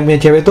 kalau yang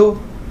punya cewek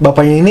tuh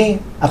bapaknya ini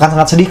akan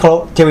sangat sedih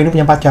kalau cewek ini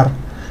punya pacar.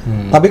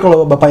 Tapi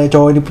kalau bapaknya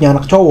cowok ini punya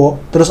anak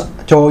cowok, terus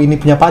cowok ini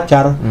punya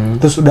pacar,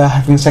 terus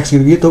udah having sex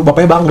gitu-gitu,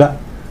 bapaknya bangga.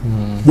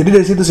 Jadi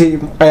dari situ sih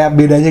kayak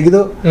bedanya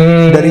gitu,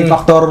 dari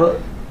faktor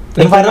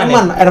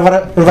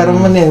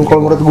environment yang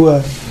kalau menurut gua.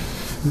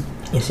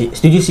 Ya sih,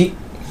 setuju sih.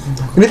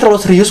 Ini terlalu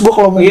serius gua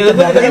kalau mau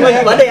bercandain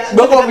ya.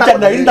 Gua kalau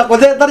bercandain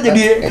takutnya ntar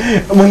jadi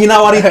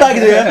menghina wanita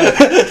gitu ya.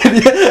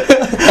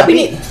 Tapi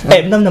ini,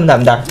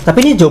 bentar. Tapi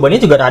ini jawabannya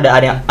juga ada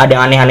yang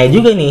aneh-aneh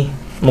juga nih.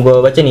 Mau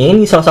gue baca nih.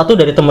 Ini salah satu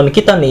dari teman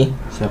kita nih.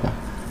 Siapa?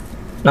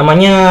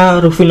 Namanya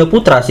Rufino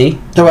Putra sih.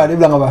 Coba dia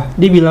bilang apa?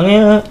 Dia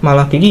bilangnya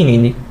malah kayak gini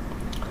nih.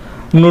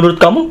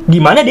 Menurut kamu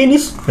gimana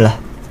Denis? Lah.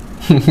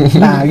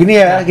 Nah gini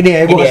ya,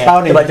 gue kasih tau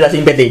nih. Coba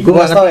jelasin PT. Gue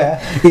kasih tau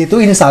ya. Itu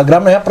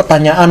Instagram namanya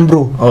pertanyaan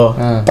bro.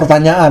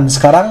 Pertanyaan.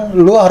 Sekarang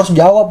lu harus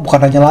jawab,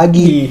 bukan nanya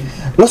lagi.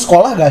 Lu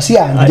sekolah gak sih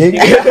anjing?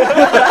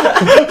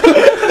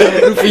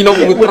 Rufino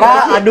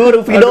Putra,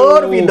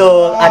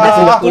 Rufino.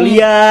 Ada sudah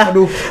kuliah.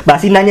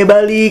 Masih nanya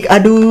balik.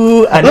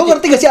 Lu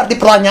ngerti gak sih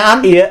arti pertanyaan?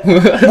 Iya.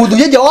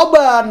 Butuhnya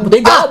jawaban.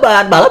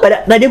 Malah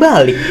nanya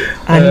balik.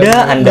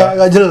 Anda.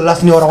 Gak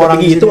jelas nih orang-orang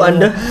gitu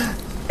Anda.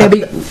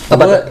 Tapi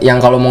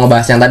yang kalau mau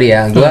ngebahas yang tadi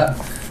ya,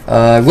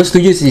 gue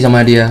setuju sih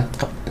sama dia.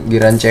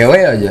 Giran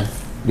cewek aja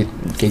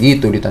kayak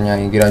gitu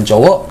ditanyain, giran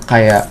cowok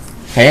kayak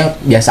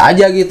biasa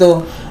aja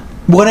gitu.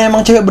 Bukannya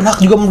emang cewek berhak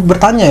juga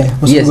bertanya ya?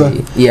 Iya sih.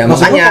 Iya,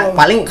 makanya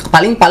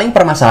paling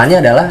permasalahannya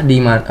adalah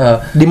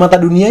di mata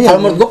dunianya.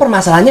 Kalau menurut gue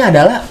permasalahannya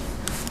adalah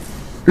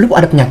lu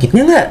ada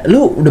penyakitnya nggak?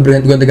 Lu udah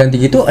berganti-ganti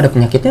gitu, ada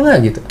penyakitnya nggak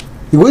gitu?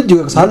 Gue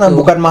juga kesana, gitu.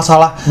 bukan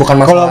masalah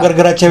kalau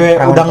gara-gara cewek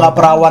udah nggak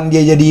perawan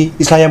dia jadi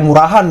istilahnya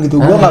murahan gitu.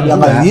 Gue nggak bilang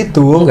nggak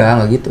gitu.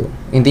 Nggak gitu.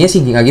 Intinya sih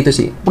nggak gitu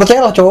sih.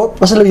 Percayalah cowok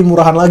pasti lebih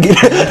murahan lagi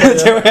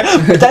cewek.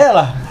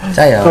 Percayalah.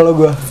 Kalau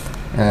gue.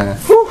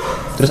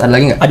 Terus ada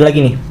lagi nggak? Ada lagi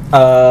nih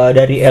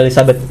dari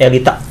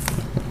Elita.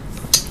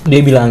 Dia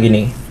bilang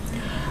gini,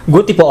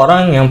 gue tipe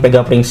orang yang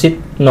pegang prinsip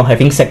no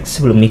having sex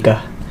sebelum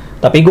nikah.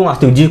 Tapi gue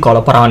nggak setuju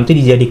kalau perawan itu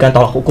dijadikan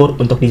tolak ukur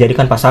untuk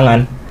dijadikan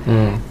pasangan.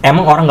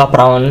 Emang orang nggak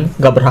perawan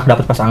nggak berhak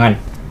dapat pasangan?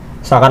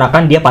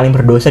 Seakan-akan dia paling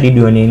berdosa di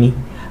dunia ini.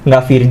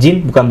 Nggak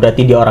virgin bukan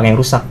berarti dia orang yang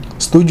rusak.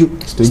 Setuju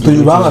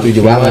banget.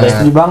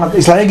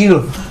 Istilahnya gini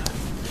loh.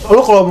 Lo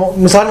kalau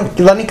misalnya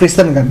kita nih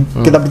Kristen kan,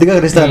 kita bertiga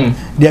Kristen.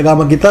 Di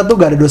agama kita tuh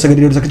gak ada dosa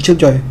gede, dosa kecil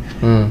coy.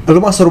 Lo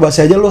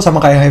masturbasi aja lo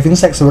sama kayak having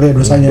sex sebenarnya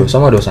dosanya.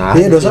 Dosa.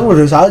 Iya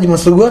dosa aja.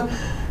 Maksud gue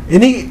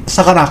ini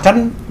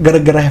seakan-akan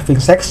gara-gara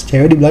having sex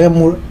cewek dibilangnya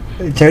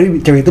cewek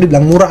itu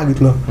dibilang murah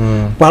gitu loh.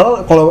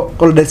 Padahal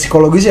kalau dari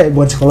psikologis ya,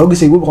 bukan psikologis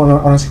sih, gue bukan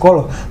orang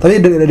psikolog.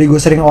 Tapi dari gue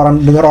sering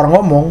dengar orang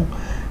ngomong,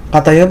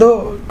 katanya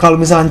tuh kalau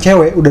misalkan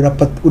cewek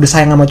udah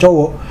sayang sama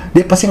cowok,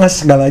 dia pasti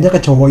ngasih segalanya ke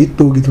cowok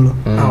itu gitu loh.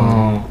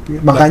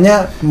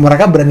 Makanya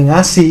mereka berani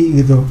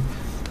ngasih gitu.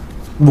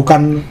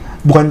 Bukan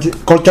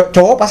kalau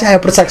cowok pasti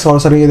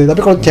hyperseksual sering gitu, tapi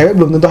kalau cewek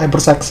belum tentu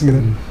hypersex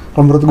gitu.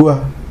 Kalau menurut gua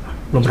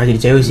belum pernah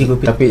jadi cewek sih gue.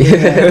 Tapi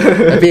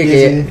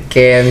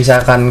kayak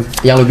misalkan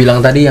yang lu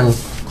bilang tadi, yang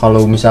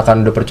kalau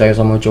misalkan udah percaya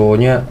sama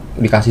cowoknya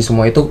dikasih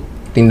semua, itu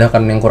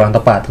tindakan yang kurang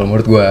tepat kalau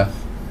menurut gua.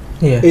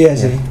 Iya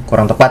sih.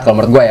 Kurang tepat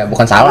kalau menurut gua ya,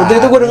 bukan salah.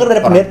 Itu gua dengar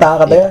dari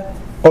pendeta katanya,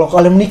 kalau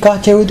kalian menikah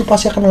cewek itu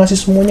pasti akan ngasih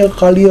semuanya ke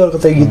kalian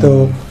katanya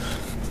gitu.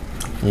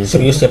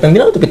 Serius, siapa yang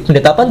bilang tuh?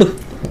 Pendeta apa tuh?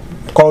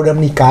 Kalau udah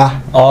menikah,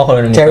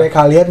 cewek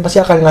kalian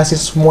pasti akan ngasih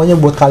semuanya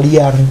buat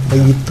kalian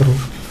kayak gitu.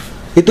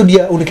 Itu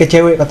dia uniknya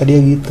cewek kata dia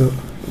gitu.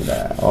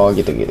 Oh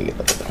gitu.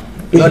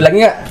 Lo ada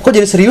lagi nggak? Kok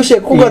jadi serius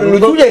ya? Kok gak ada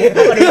lucunya ya?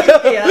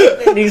 Iya,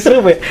 ini seru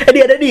ya.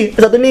 Dia ada nih,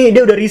 satu nih,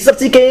 dia udah research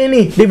sih kayaknya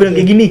nih. Dia bilang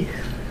kayak gini.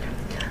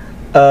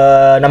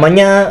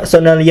 Namanya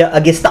Sonalia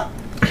Agesta.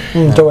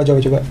 Coba.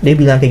 Dia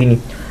bilang kayak gini.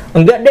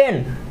 Enggak,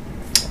 Den.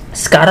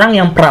 Sekarang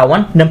yang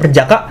perawan dan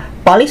perjaka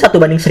paling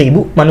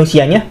 1:1000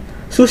 manusianya.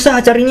 Susah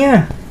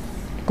carinya.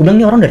 Gue bilang,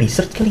 ini orang udah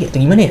research kali ya, atau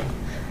gimana ya?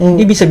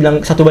 Dia bisa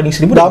bilang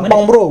 1:1000.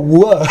 Gampang bro,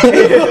 gua.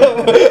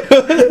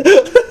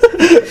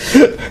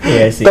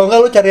 Iya sih. Kalau nggak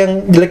lu cari yang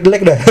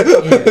jelek-jelek dah.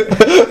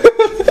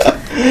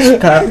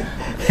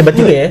 Hebat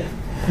juga ya.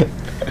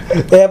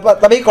 Ya Pak,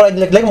 tapi kalau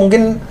yang jelek-jelek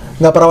mungkin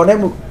nggak perawannya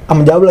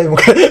sama Jablay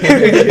mungkin.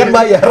 Kan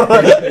bayar.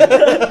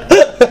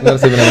 Benar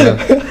sih, benar.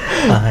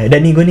 Dan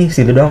nih gue nih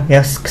situ dong.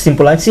 Ya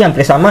kesimpulan sih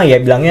hampir sama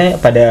ya, bilangnya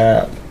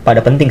pada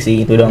penting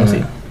sih itu dong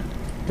sih.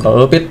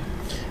 Kalau lu Pit?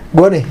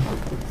 Gue nih.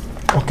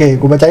 Oke,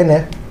 gue bacain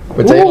ya.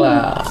 Bacain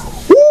lah.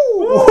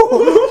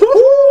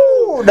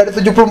 Dari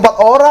 74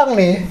 orang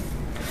nih,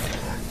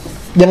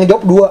 yang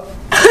jawab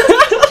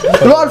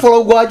 2. Lu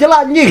unfollow gue aja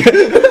lah anjing.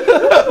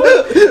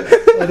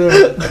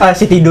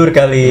 Kasih tidur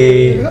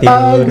kali.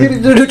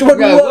 Tidur cuma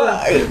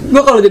 2.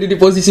 Gue kalau jadi di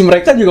posisi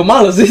mereka juga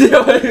males sih.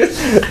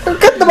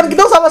 Kan teman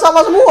kita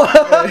sama-sama semua.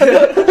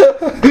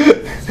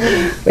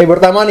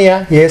 Pertama nih ya,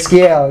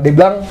 YSKL, dia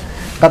bilang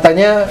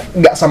katanya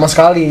nggak sama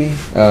sekali.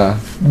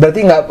 Berarti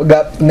nggak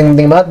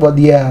penting-penting banget buat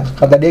dia.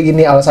 Kata dia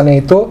gini,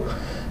 alasannya itu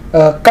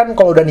kan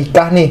kalau udah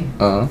nikah nih,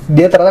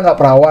 dia ternyata nggak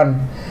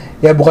perawan.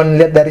 Ya bukan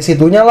lihat dari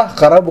situnya lah,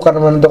 karena bukan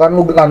menentukan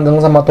lu langgeng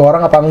sama tuh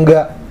orang apa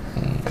enggak.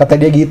 Kata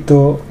dia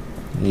gitu.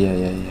 Iya.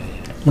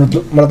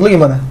 Menurut lu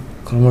gimana?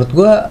 Kalau menurut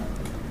gua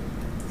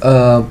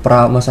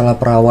masalah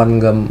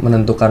perawan nggak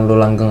menentukan lu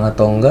langgeng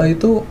atau enggak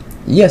itu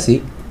iya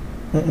sih.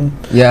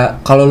 Ya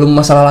kalau lu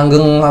masalah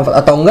langgeng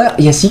atau enggak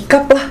ya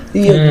sikap lah.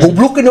 Iya,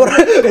 goblok ini orang.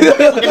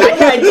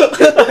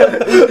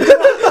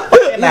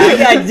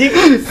 Anjing.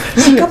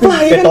 Sikap lah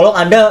ya. Tolong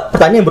Anda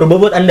pertanyaan yang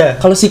berbobot Anda.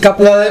 Kalau sikap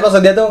nggak,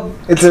 maksud dia tuh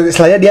itu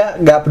istilahnya dia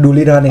nggak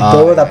peduli dengan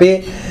itu,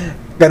 tapi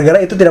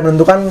gara-gara itu tidak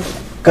menentukan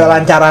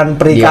kelancaran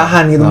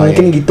pernikahan gitu,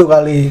 mungkin gitu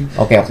kali.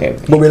 Oke.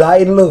 Gue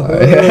belain lu.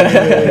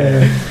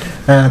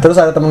 Nah, terus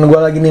ada temen gue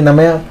lagi nih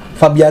namanya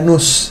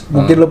Fabianus,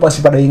 mungkin lu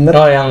pasti pada inget.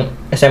 Oh, yang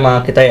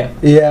SMA kita ya?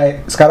 Iya,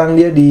 sekarang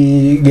dia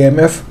di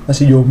GMF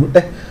masih jomblo.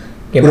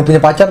 Udah punya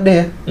pacar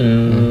deh ya.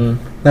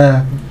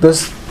 Nah,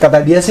 terus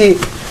kata dia sih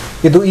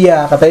itu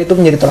iya, katanya itu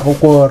menjadi tolak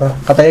ukur.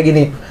 Katanya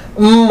gini,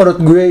 menurut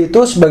gue itu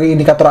sebagai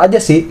indikator aja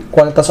sih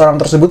kualitas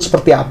orang tersebut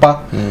seperti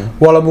apa.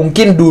 Walau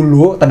mungkin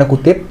dulu tanda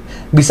kutip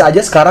bisa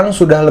aja sekarang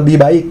sudah lebih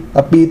baik,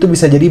 tapi itu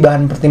bisa jadi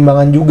bahan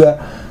pertimbangan juga.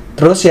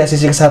 Terus ya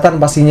sisi kesehatan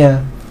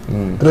pastinya.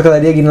 Terus kata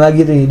dia gini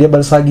lagi nih, dia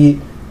balas lagi,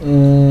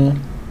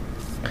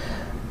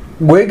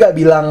 gue gak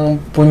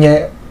bilang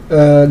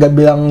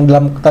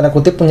dalam tanda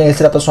kutip punya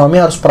istri atau suami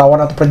harus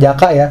perawan atau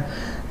perjaka ya,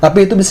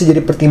 tapi itu bisa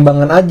jadi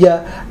pertimbangan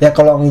aja ya.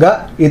 Kalau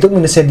enggak itu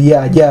minusnya dia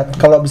aja,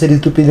 kalau bisa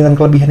ditutupi dengan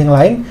kelebihan yang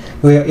lain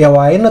ya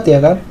why not ya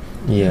kan.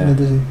 Iya,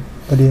 gitu sih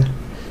tadi ya.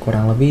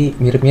 Kurang lebih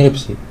mirip-mirip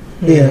sih.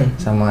 Iya,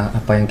 sama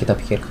apa yang kita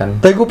pikirkan.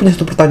 Tapi gue punya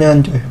satu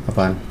pertanyaan coy.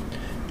 Apaan?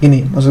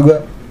 Gini, maksud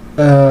gue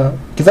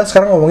kita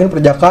sekarang ngomongin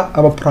perjaka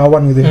apa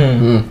perawan gitu ya.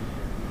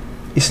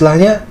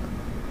 Istilahnya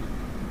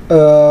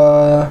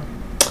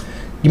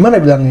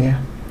gimana bilangnya ya,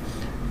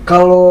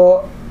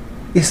 kalau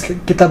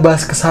kita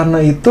bahas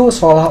kesana itu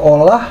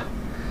seolah-olah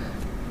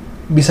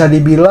bisa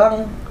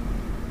dibilang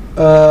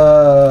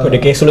udah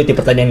kayak sulit di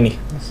pertanyaan ini.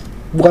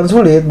 Bukan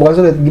sulit,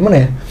 gimana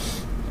ya,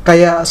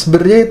 kayak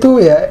sebenarnya itu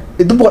ya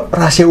itu bukan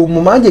rahasia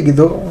umum aja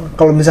gitu.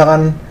 Kalau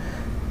misalkan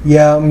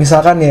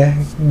ya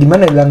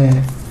gimana bilangnya,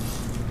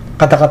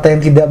 kata-kata yang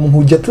tidak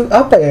menghujat tuh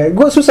apa ya,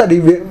 gue susah di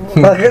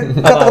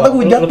kata-kata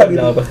hujatan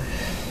gitu.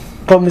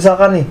 Kalau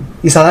misalkan nih,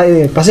 misalnya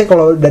ini pasti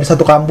kalau dari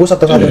satu kampus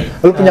atau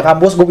lu punya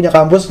kampus, gue punya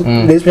kampus,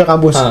 dia punya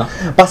kampus,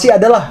 pasti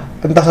adalah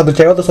entah satu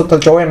cewek atau satu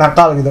cowok yang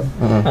nakal gitu.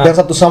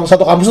 Yang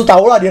satu kampus tuh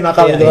tau lah dia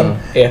nakal gitu kan.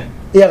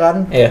 Iya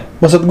kan?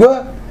 Maksud gue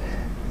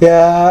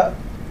ya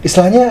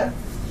istilahnya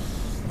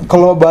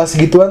kalau bahas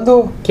gituan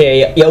tuh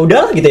kayak ya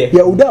udahlah gitu ya.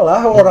 Ya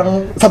udahlah,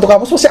 orang satu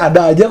kampus pasti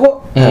ada aja kok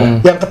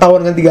yang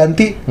ketahuan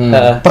ganti-ganti.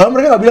 Padahal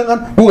mereka nggak bilang kan,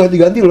 gue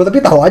ganti-ganti loh,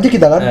 tapi tahu aja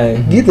kita kan.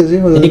 Gitu sih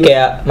maksudnya. Jadi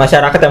kayak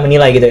masyarakat yang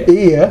menilai gitu ya.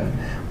 Iya.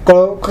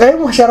 Kalau kayak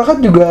masyarakat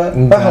juga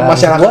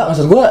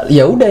Maksud gua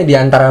ya udah di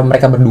antara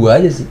mereka berdua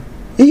aja sih.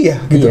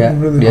 Iya gitu. Iya,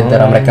 di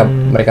antara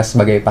mereka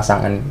sebagai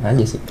pasangan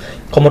aja sih.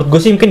 Kalau menurut gue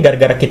sih mungkin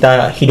gara-gara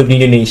kita hidup di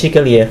Indonesia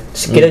kali ya.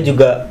 Terus kita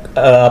juga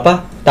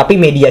tapi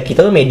media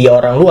kita tuh media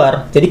orang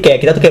luar. Jadi kayak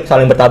kita tuh kayak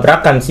saling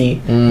bertabrakan sih.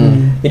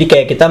 Jadi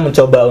kayak kita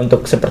mencoba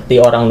untuk seperti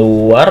orang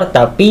luar,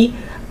 tapi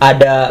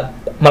ada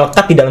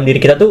melekat di dalam diri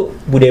kita tuh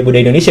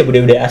budaya-budaya Indonesia,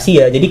 budaya-budaya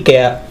Asia. Jadi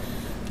kayak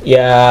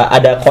ya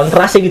ada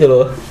kontrasnya gitu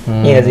loh.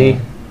 Iya sih.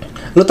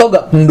 Lo tau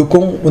gak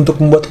pendukung untuk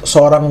membuat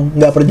seorang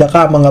nggak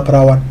perjaka sama nggak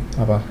perawan?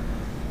 Apa?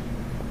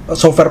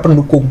 Software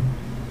pendukung.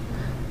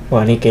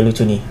 Wah, ini kayak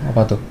lucu nih.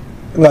 Apa tuh?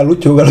 Nggak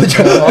lucu.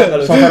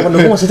 Software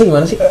pendukung maksudnya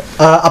gimana sih?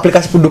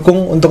 Aplikasi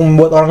pendukung untuk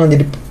membuat orang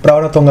menjadi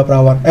perawan atau nggak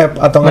perawan.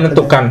 Atau nggak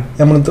Menentukan.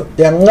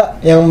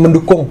 Yang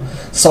mendukung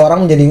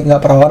seorang menjadi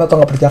nggak perawan atau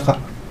nggak perjaka.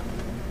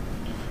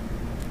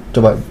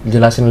 Coba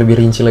jelasin lebih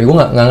rinci lagi. Gue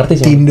nggak ngerti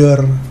sih.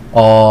 Tinder.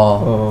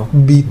 Oh.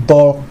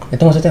 Bitalk.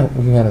 Itu maksudnya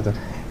gimana tuh?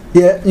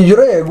 Ya jujur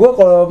aja gue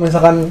kalau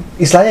misalkan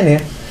istilahnya nih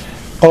ya,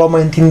 kalau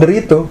main Tinder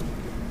itu,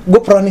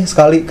 gue pernah nih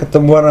sekali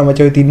ketemuan sama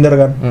cewek Tinder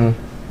kan.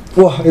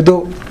 Wah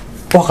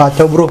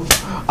kacau bro,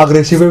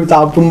 agresifnya minta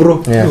ampun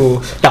bro. Yeah.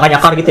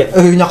 Nyakar-nyakar gitu ya?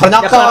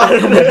 Nyakar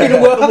mungkin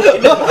gue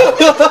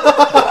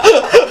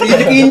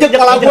injek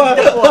kepala gue.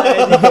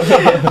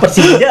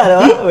 Persija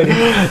loh.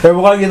 Ya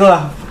pokoknya gitu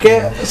lah.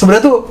 Kayak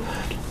sebenarnya tuh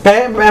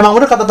kayak memang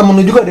udah kata temen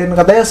lu juga Den,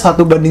 katanya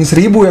 1:1000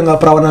 yang nggak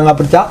perawan nggak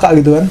perjaka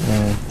gitu kan.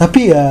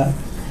 Tapi ya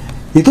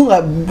itu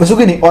nggak masuk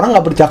gini, orang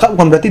nggak bercakap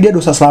bukan berarti dia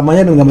dosa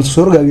selamanya dan nggak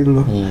masuk surga gitu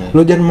loh.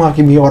 Lo jangan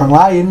menghakimi orang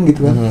lain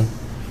gitu kan.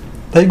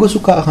 Tapi gue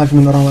suka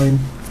menghakimin orang lain.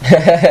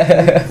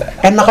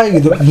 Enak aja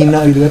gitu, hina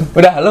gitu kan.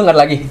 Udah, lu nggak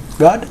lagi?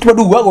 Gak ada, cuma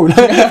 2 gue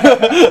bilang.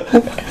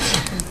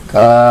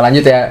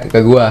 Lanjut ya ke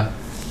gua.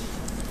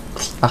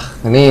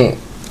 Ini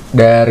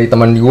dari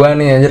teman gua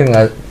nih anjir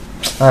nggak.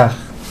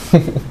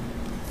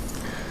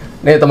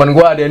 Nih teman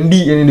gua ada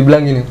Andi ini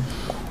dibilang gini.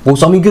 Gak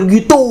usah mikir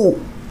gitu,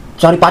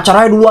 cari pacar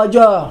aja dulu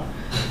aja.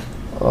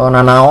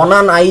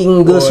 Nanaonan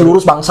aing geus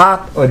lurus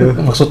bangsat. Waduh,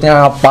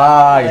 maksudnya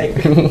apa?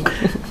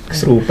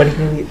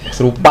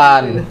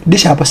 Keserupan. Dia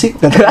siapa sih?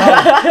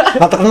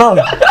 Gak terkenal.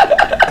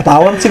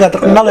 Ketahuan sih gak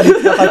terkenal dari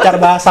cara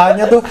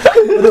bahasanya tuh.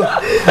 Aduh,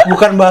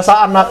 bukan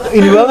bahasa anak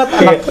ini banget,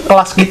 anak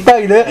kelas kita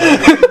gitu ya.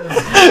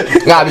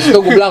 Nggak, abis itu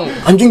gue bilang,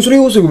 anjing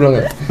serius gue bilang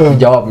ya.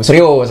 Jawab,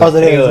 serius.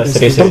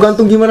 Serius.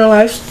 Tergantung gimana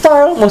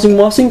lifestyle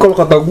masing-masing kalau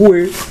kata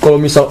gue. Kalau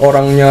misal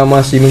orangnya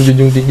masih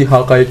menjunjung tinggi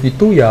hal kayak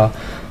gitu ya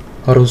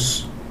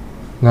harus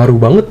ngaruh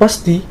banget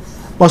pasti.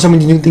 Masa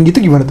menjunjung tinggi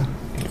itu gimana tuh?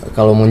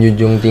 Kalau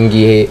menjunjung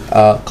tinggi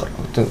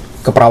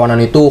keperawanan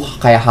itu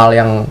kayak hal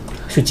yang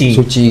suci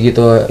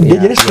gitu. Dia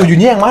jadi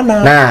setujunya yang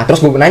mana? Nah, terus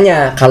gue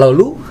nanya, kalau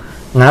lu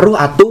ngaruh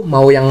atuh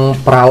mau yang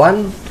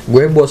perawan,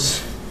 gue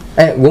bos.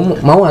 Gue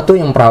mau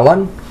atuh yang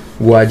perawan,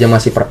 gue aja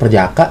masih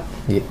perjaka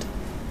gitu.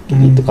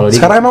 Gitu. Kalau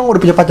sekarang emang udah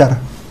punya pacar?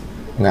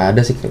 Nggak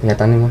ada sih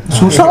kelihatannya mah.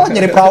 Susah lah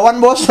nyari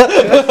perawan bos.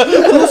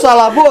 Susah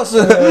lah bos.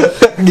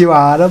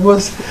 Gimana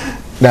bos?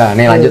 Dah,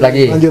 nih lanjut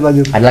lagi.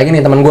 Ada lagi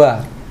nih teman gue.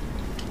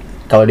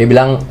 Kalau dia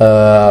bilang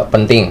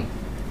penting,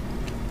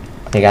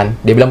 ya kan?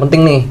 Dia bilang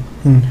penting nih.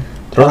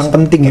 Terus orang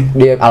penting ya?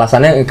 Dia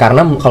alasannya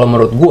karena kalau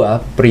menurut gue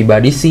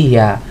pribadi sih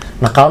ya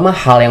nakal mah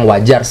hal yang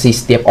wajar sih,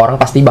 setiap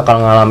orang pasti bakal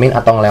ngalamin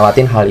atau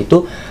ngelewatin hal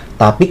itu.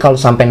 Tapi kalau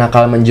sampai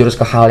nakal menjurus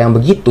ke hal yang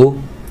begitu,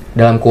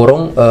 dalam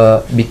kurung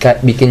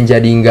bikin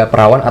jadi nggak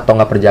perawan atau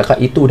nggak perjaka,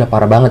 itu udah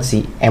parah banget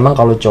sih. Emang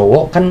kalau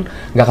cowok kan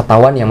nggak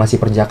ketahuan yang masih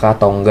perjaka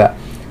atau enggak,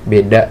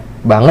 beda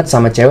banget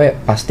sama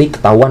cewek, pasti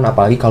ketahuan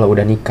apalagi kalau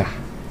udah nikah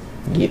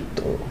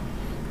gitu.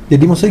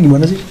 Jadi maksudnya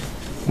gimana sih?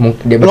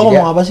 Lo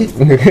ngomong apa sih?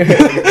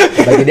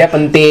 Bagi dia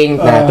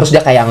penting. Nah, terus dia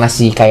kayak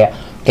ngasih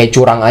kayak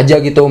curang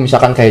aja gitu,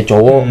 misalkan kayak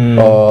cowok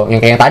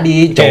yang kayak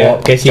tadi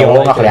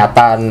cowok nggak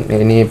kelihatan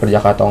ini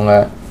perjaka atau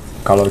enggak,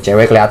 kalau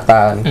cewek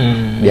kelihatan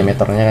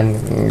diameternya kan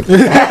gitu.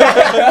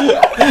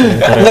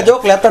 Enggak,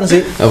 cowok kelihatan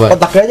sih.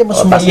 Otaknya aja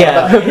mesum.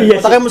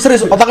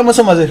 Otaknya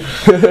mesum masih.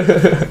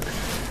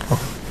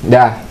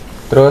 Dah,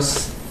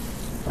 terus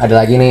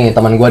ada lagi nih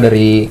teman gue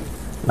dari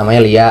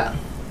namanya Lia.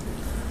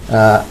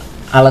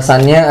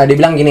 Alasannya dia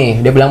bilang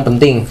gini, dia bilang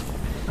penting.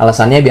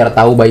 Alasannya biar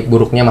tahu baik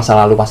buruknya masa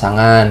lalu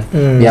pasangan,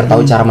 biar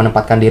tahu cara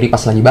menempatkan diri pas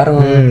lagi bareng.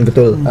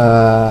 Betul.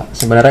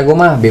 Sebenarnya gue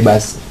mah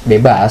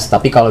bebas,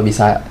 tapi kalau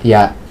bisa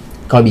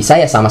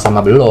ya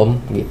sama-sama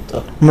belum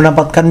gitu.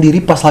 Menempatkan diri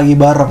pas lagi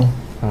bareng.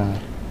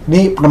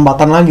 Ini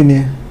penempatan lagi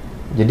nih.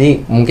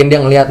 Jadi mungkin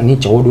dia ngelihat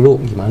ini cowok dulu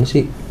gimana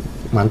sih,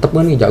 mantep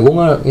gak nih, jago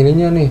gak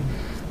ininya nih,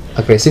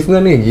 agresif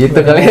gak nih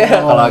gitu kali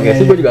ya. Kalau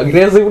agresif gue juga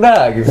agresif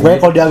dah gitu. Pokoknya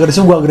kalau dia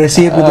agresif gue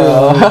agresif gitu.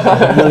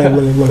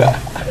 Boleh.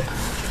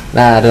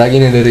 Nah, ada lagi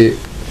nih dari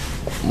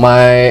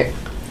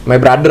my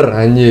brother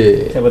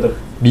anjir. Siapa tuh?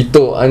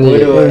 Dito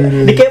anjir.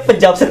 Ini kayak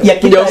penjawab setia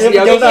kita.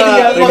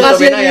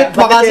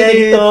 Makasih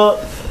Dito.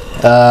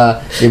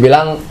 Dia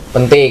bilang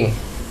penting.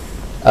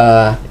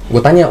 Gue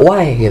tanya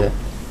why gitu.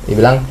 Dia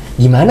bilang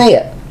gimana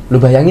ya? Lu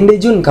bayangin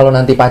deh Jun, kalau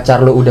nanti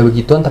pacar lu udah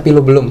begituan tapi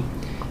lu belum.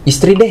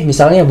 Istri deh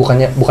misalnya,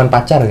 bukan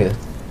pacar gitu.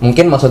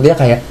 Mungkin maksud dia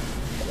kayak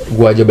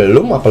gua aja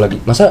belum, apalagi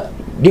masa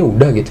dia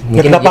udah gitu.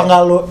 Ya kenapa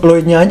nggak lo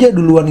nya aja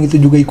duluan gitu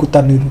juga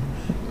ikutan gitu?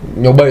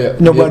 Nyoba ya?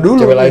 Nyoba Dia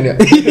dulu. Cewek lain ya?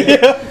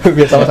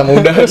 Biar sama-sama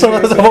udah.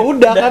 Sama-sama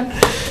udah kan.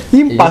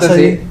 Impas Gitu aja.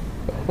 sih.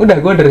 Udah,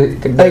 gua dari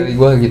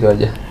gua gitu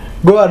aja.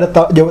 Gue ada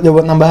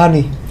jawaban tambahan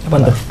nih.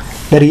 Apa tuh?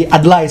 Dari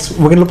Adlais,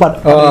 mungkin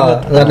lupa.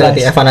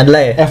 Ngerti Evan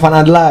Adlai. Evan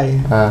Adlai.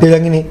 Ah. Dia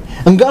bilang gini,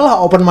 enggak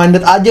lah, open minded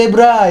aja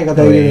bray,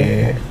 katanya gitu.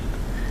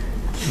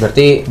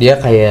 Berarti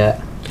dia kayak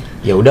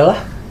ya udahlah.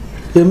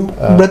 Ya,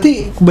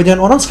 berarti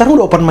kebanyakan orang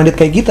sekarang udah open minded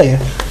kayak kita ya.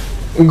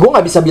 Gue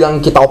nggak bisa bilang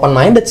kita open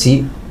minded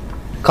sih.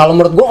 Kalau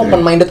menurut gue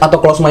open minded atau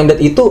close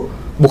minded itu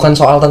bukan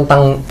soal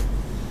tentang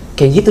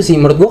kayak gitu sih.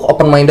 Menurut gue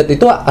open minded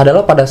itu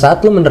adalah pada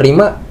saat lu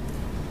menerima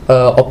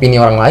opini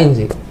orang lain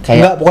sih.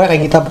 Enggak, pokoknya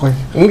kayak kita pokoknya.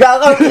 Enggak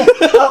kalau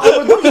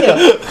menurut gue gini loh.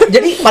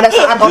 Jadi pada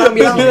saat orang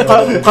bilang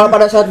kalau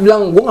pada saat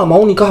bilang gue nggak mau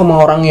nikah sama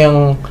orang yang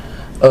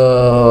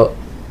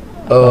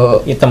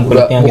hitam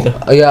kulitnya gitu.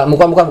 Ya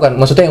bukan.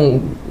 Maksudnya yang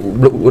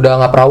udah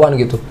nggak perawan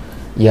gitu.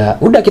 Ya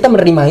udah kita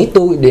menerima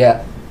itu, dia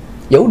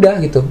ya udah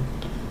gitu.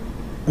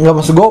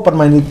 Enggak, maksud gue open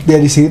minded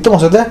dia di situ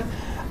maksudnya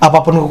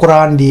apapun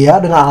kekurangan dia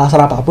dengan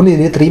alasan apapun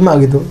dia terima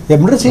gitu. Ya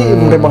bener sih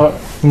menerima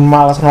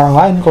alasan orang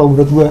lain kalau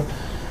menurut gue.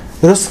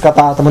 Terus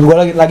kata teman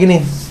gue lagi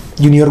nih,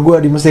 junior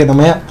gue di Mesir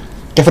namanya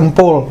Kevin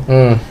Paul.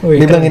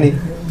 Dia bilang gini,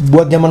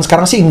 buat zaman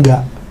sekarang sih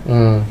enggak.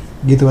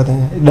 Gitu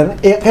katanya. Dan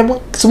ya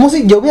emang semua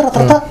sih jawabnya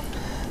rata-rata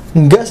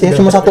enggak sih,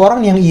 cuma satu orang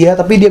yang iya,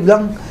 tapi dia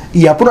bilang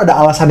iya pun ada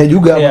alasannya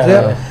juga.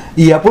 Maksudnya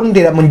iya pun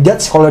tidak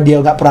menjudge kalau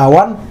dia nggak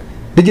perawan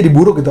dia jadi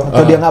buruk gitu,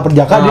 atau dia nggak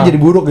perjaka dia jadi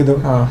buruk gitu.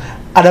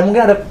 Ada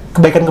mungkin ada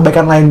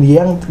kebaikan-kebaikan lain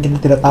dia yang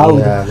kita tidak tahu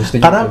gitu.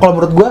 Karena kalau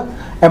menurut gue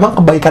emang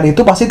kebaikan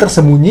itu pasti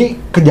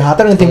tersembunyi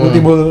kejahatan yang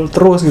timbul-timbul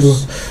terus gitu.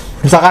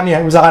 Misalkan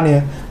ya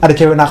ada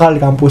cewek nakal di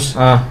kampus.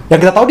 Yang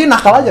kita tahu dia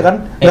nakal aja kan.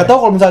 Nggak tahu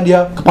kalau misalnya dia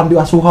ke panti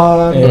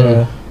asuhan.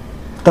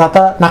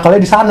 Ternyata nakalnya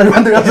di sana di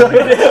panti asuhan.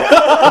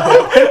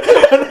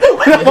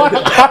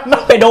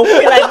 Anak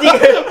Pedofil anjing.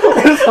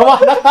 sama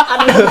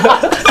anak.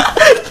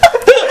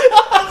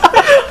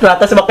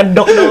 Ternyata sama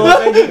kedok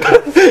doang.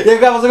 Ya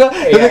kan maksudnya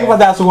dia ke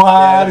panti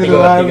asuhan gitu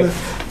kan.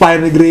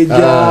 Pelayan di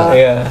gereja.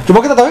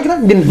 Cuma kita tahu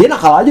dia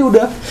nakal aja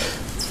udah.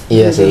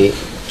 Iya sih.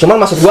 Cuman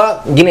maksud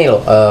gua gini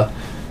loh.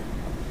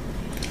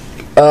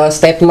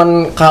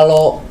 Statement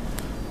kalau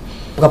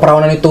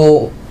keperawanan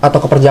itu atau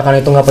keperjakaan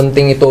itu nggak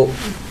penting,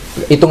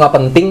 itu nggak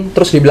penting,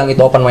 terus dibilang itu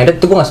open minded,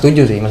 itu gua nggak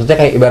setuju sih. Maksudnya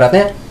kayak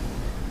ibaratnya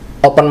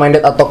open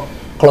minded atau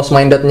close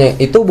mindednya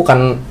itu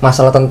bukan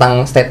masalah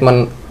tentang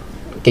statement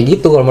kayak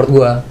gitu kalau menurut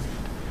gua.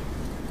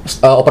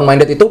 Open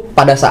minded itu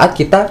pada saat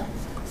kita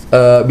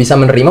bisa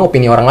menerima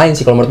opini orang lain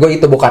sih kalau menurut gue.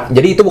 Itu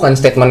bukan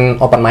statement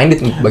open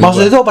minded bagi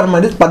maksudnya itu open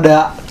minded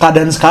pada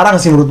keadaan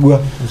sekarang sih menurut gue.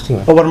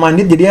 Open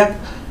minded jadi ya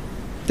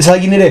misalnya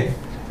gini deh,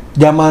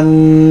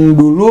 zaman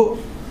dulu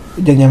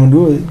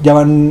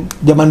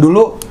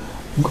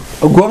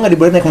gue nggak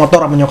dibolehin naik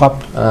motor sama nyokap.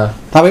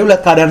 Tapi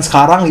lihat keadaan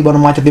sekarang di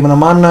macet di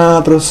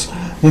mana-mana, terus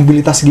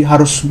mobilitas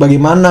harus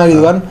bagaimana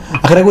gitu kan.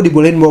 Akhirnya gue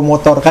dibolehin bawa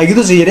motor. Kayak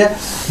gitu sih. Jadi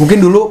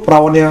mungkin dulu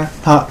perawannya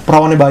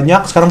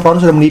banyak, sekarang perawan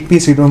sudah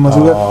menipis gitu.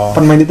 Maksudnya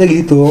permainannya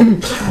gitu.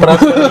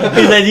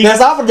 Nggak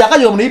salah, perjaka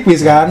juga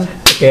menipis kan.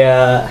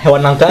 Kayak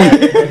hewan langka.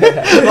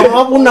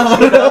 Lama punah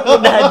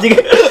anjing.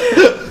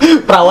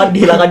 Perawan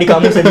dihilangkan di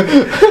kampus aja.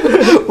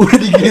 Udah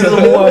digilir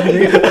semua.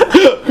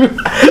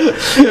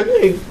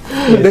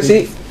 Udah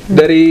sih,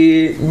 dari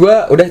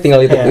gua udah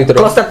tinggal itu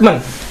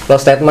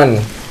Close statement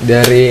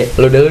dari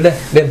lu dulu dah,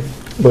 Den.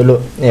 Dulu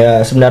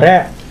ya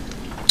sebenarnya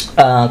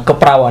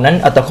keperawanan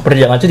atau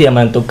keperjakaan itu tidak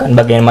menentukan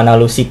bagaimana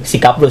lu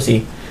sikap lu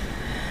sih.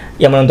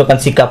 Yang menentukan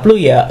sikap lu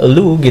ya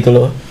lu gitu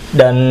loh.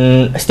 Dan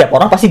setiap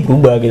orang pasti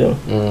berubah gitu loh.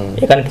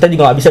 Ya kan kita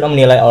juga nggak bisa dong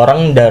menilai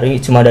orang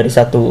cuma dari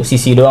satu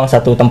sisi doang,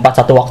 satu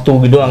tempat, satu waktu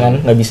gitu doang kan,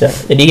 nggak bisa.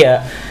 Jadi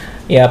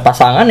ya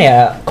pasangan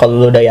ya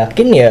kalau lu udah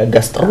yakin ya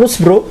gas terus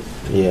bro.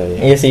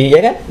 Iya sih, ya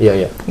kan?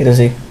 Iya. Gitu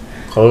sih.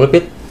 Kalau lu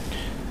Pit?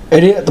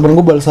 Ini temen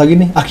gue balas lagi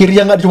nih.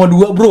 Akhirnya nggak cuma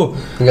 2 bro.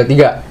 Enggak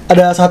 3.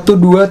 Ada 1,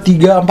 2,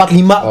 3, 4,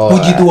 5.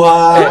 Puji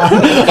Tuhan.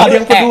 Ada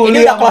yang peduli. Ini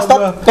udah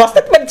close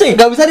statement sih.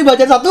 Gak bisa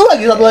dibaca satu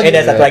lagi.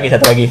 Ada satu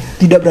lagi.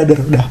 Tidak brother.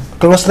 Udah.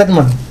 Close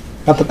statement.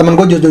 Kata temen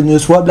gue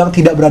Joshua bilang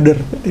tidak brother.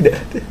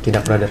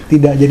 Tidak brother.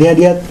 Tidak. Jadinya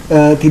dia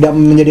tidak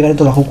menjadikan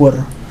itu tolak ukur.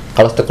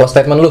 Kalau close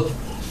statement lu?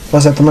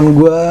 Close statement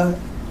gue,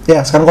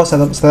 ya sekarang close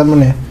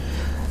statement ya.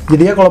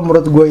 Jadi ya kalau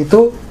menurut gue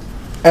itu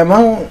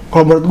emang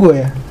kalau menurut gue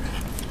ya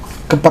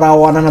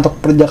keperawanan atau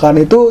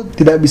keperjakaan itu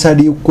tidak bisa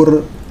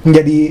diukur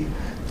menjadi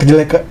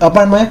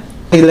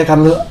kejelekan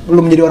lu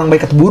menjadi orang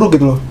baik atau buruk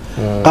gitu loh.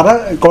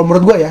 Karena kalau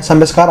menurut gue ya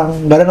sampai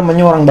sekarang nggak ada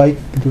namanya orang baik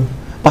gitu.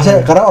 Pasti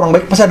karena orang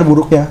baik pasti ada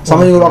buruknya,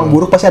 sama juga orang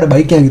buruk pasti ada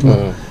baiknya gitu.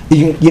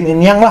 Yin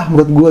and yang lah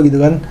menurut gue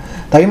gitu kan.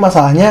 Tapi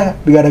masalahnya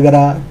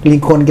gara-gara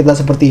lingkungan kita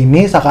seperti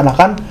ini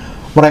seakan-akan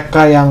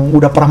mereka yang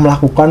udah pernah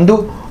melakukan tuh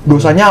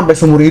dosanya sampai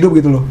seumur hidup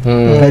gitu loh.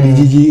 Kayak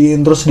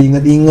dijijiin terus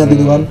diinget-inget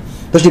gitu kan.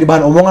 Terus jadi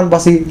bahan omongan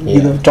pasti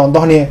gitu.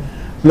 Contoh nih,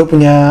 lu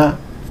punya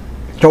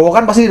cowok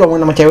kan pasti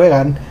ngomongin sama cewek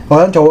kan. Kalau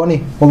kan cowok nih,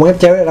 ngomongnya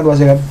cewek kan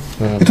pasti kan.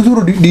 Itu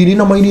tuh di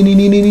nama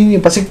ini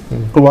pasti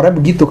keluarnya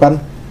begitu kan.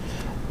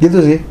 Gitu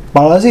sih.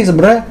 Padahal sih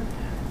sebenarnya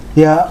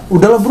ya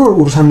udahlah bro,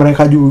 urusan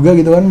mereka juga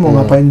gitu kan, mau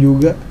ngapain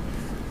juga.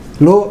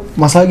 Lu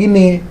masalah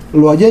gini,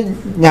 lu aja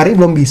nyari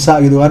belum bisa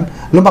gitu kan.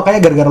 Lu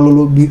makanya gara-gara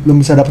lu belum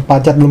bisa dapet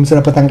pacar, belum bisa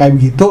dapet yang kayak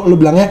begitu, lu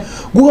bilangnya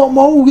gua gak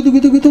mau gitu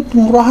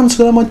murahan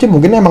segala macam.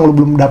 Mungkin emang lu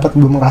belum dapat,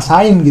 belum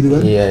ngerasain gitu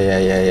kan.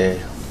 Iya.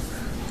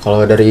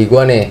 Kalau dari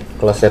gua nih,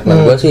 kalau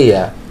statement gua sih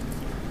ya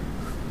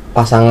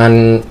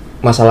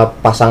masalah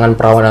pasangan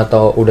perawan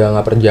atau udah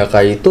nggak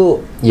perjaka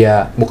itu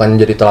ya bukan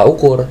jadi tolak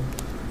ukur.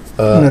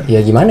 Ya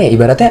gimana ya,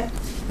 ibaratnya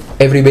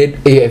everybody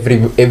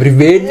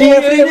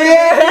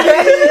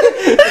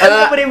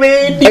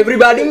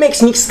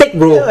makes mistake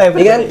bro,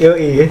 iya kan?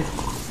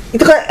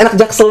 Itu kan enak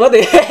jaksel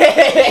banget ya.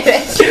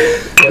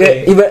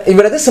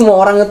 Ibaratnya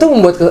semua orang itu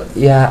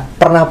ya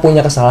pernah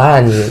punya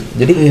kesalahan gitu.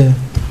 Jadi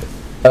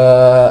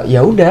ya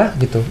udah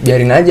gitu,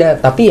 biarin aja.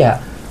 Tapi ya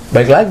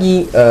balik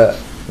lagi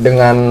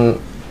dengan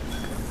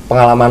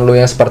pengalaman lu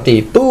yang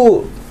seperti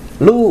itu,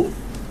 lu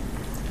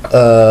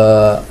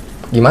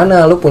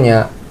gimana, lu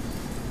punya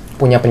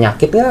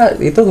penyakit nggak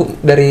itu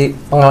dari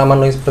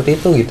pengalaman lu yang seperti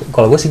itu gitu.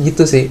 Kalau gue sih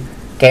gitu sih,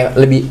 kayak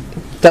lebih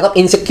tetap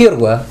insecure,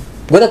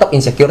 gue tetap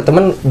insecure,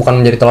 temen bukan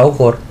menjadi tolak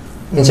ukur,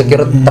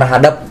 insecure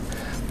terhadap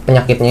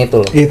penyakitnya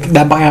itu loh.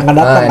 Dampak yang akan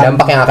datang.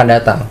 Dampak yang akan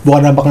datang,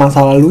 bukan dampak masa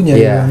lalunya.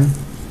 Iya,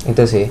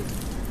 itu sih.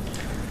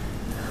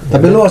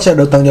 Tapi lu harus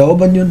ada tanggung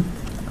jawaban, Jun.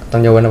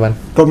 Tanggung jawaban apaan?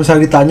 Kalau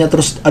misalnya ditanya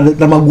terus ada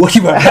nama gua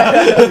gimana?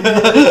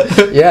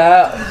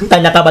 Ya,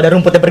 tanya kepada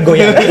rumputnya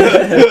bergoyang.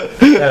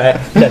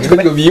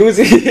 Gue bingung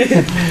sih.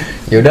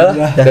 Ya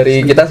udahlah,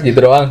 dari kita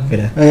segitu doang.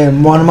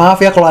 Mohon maaf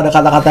ya kalau ada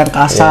kata-kata yang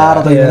kasar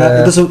atau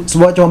gimana. Itu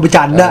semua cuma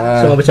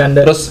bercanda. Semua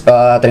bercanda. Terus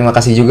terima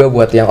kasih juga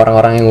buat yang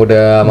orang-orang yang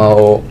udah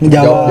mau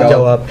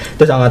jawab.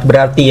 Itu sangat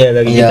berarti ya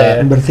bagi kita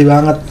ya. Berarti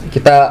banget.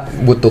 Kita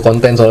butuh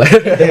konten soalnya.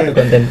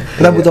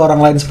 Kita butuh orang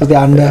lain seperti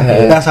Anda.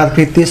 Kita sangat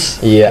kritis.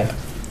 Iya.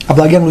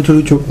 Apalagi yang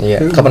lucu-lucu.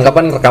 Iya.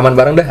 Kapan-kapan rekaman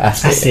bareng dah.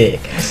 Asik.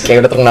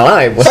 Kayak udah terkenal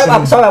aja, Bos.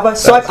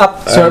 Swipe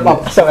up.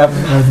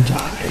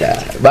 Ya,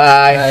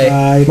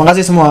 bye.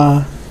 Makasih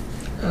semua.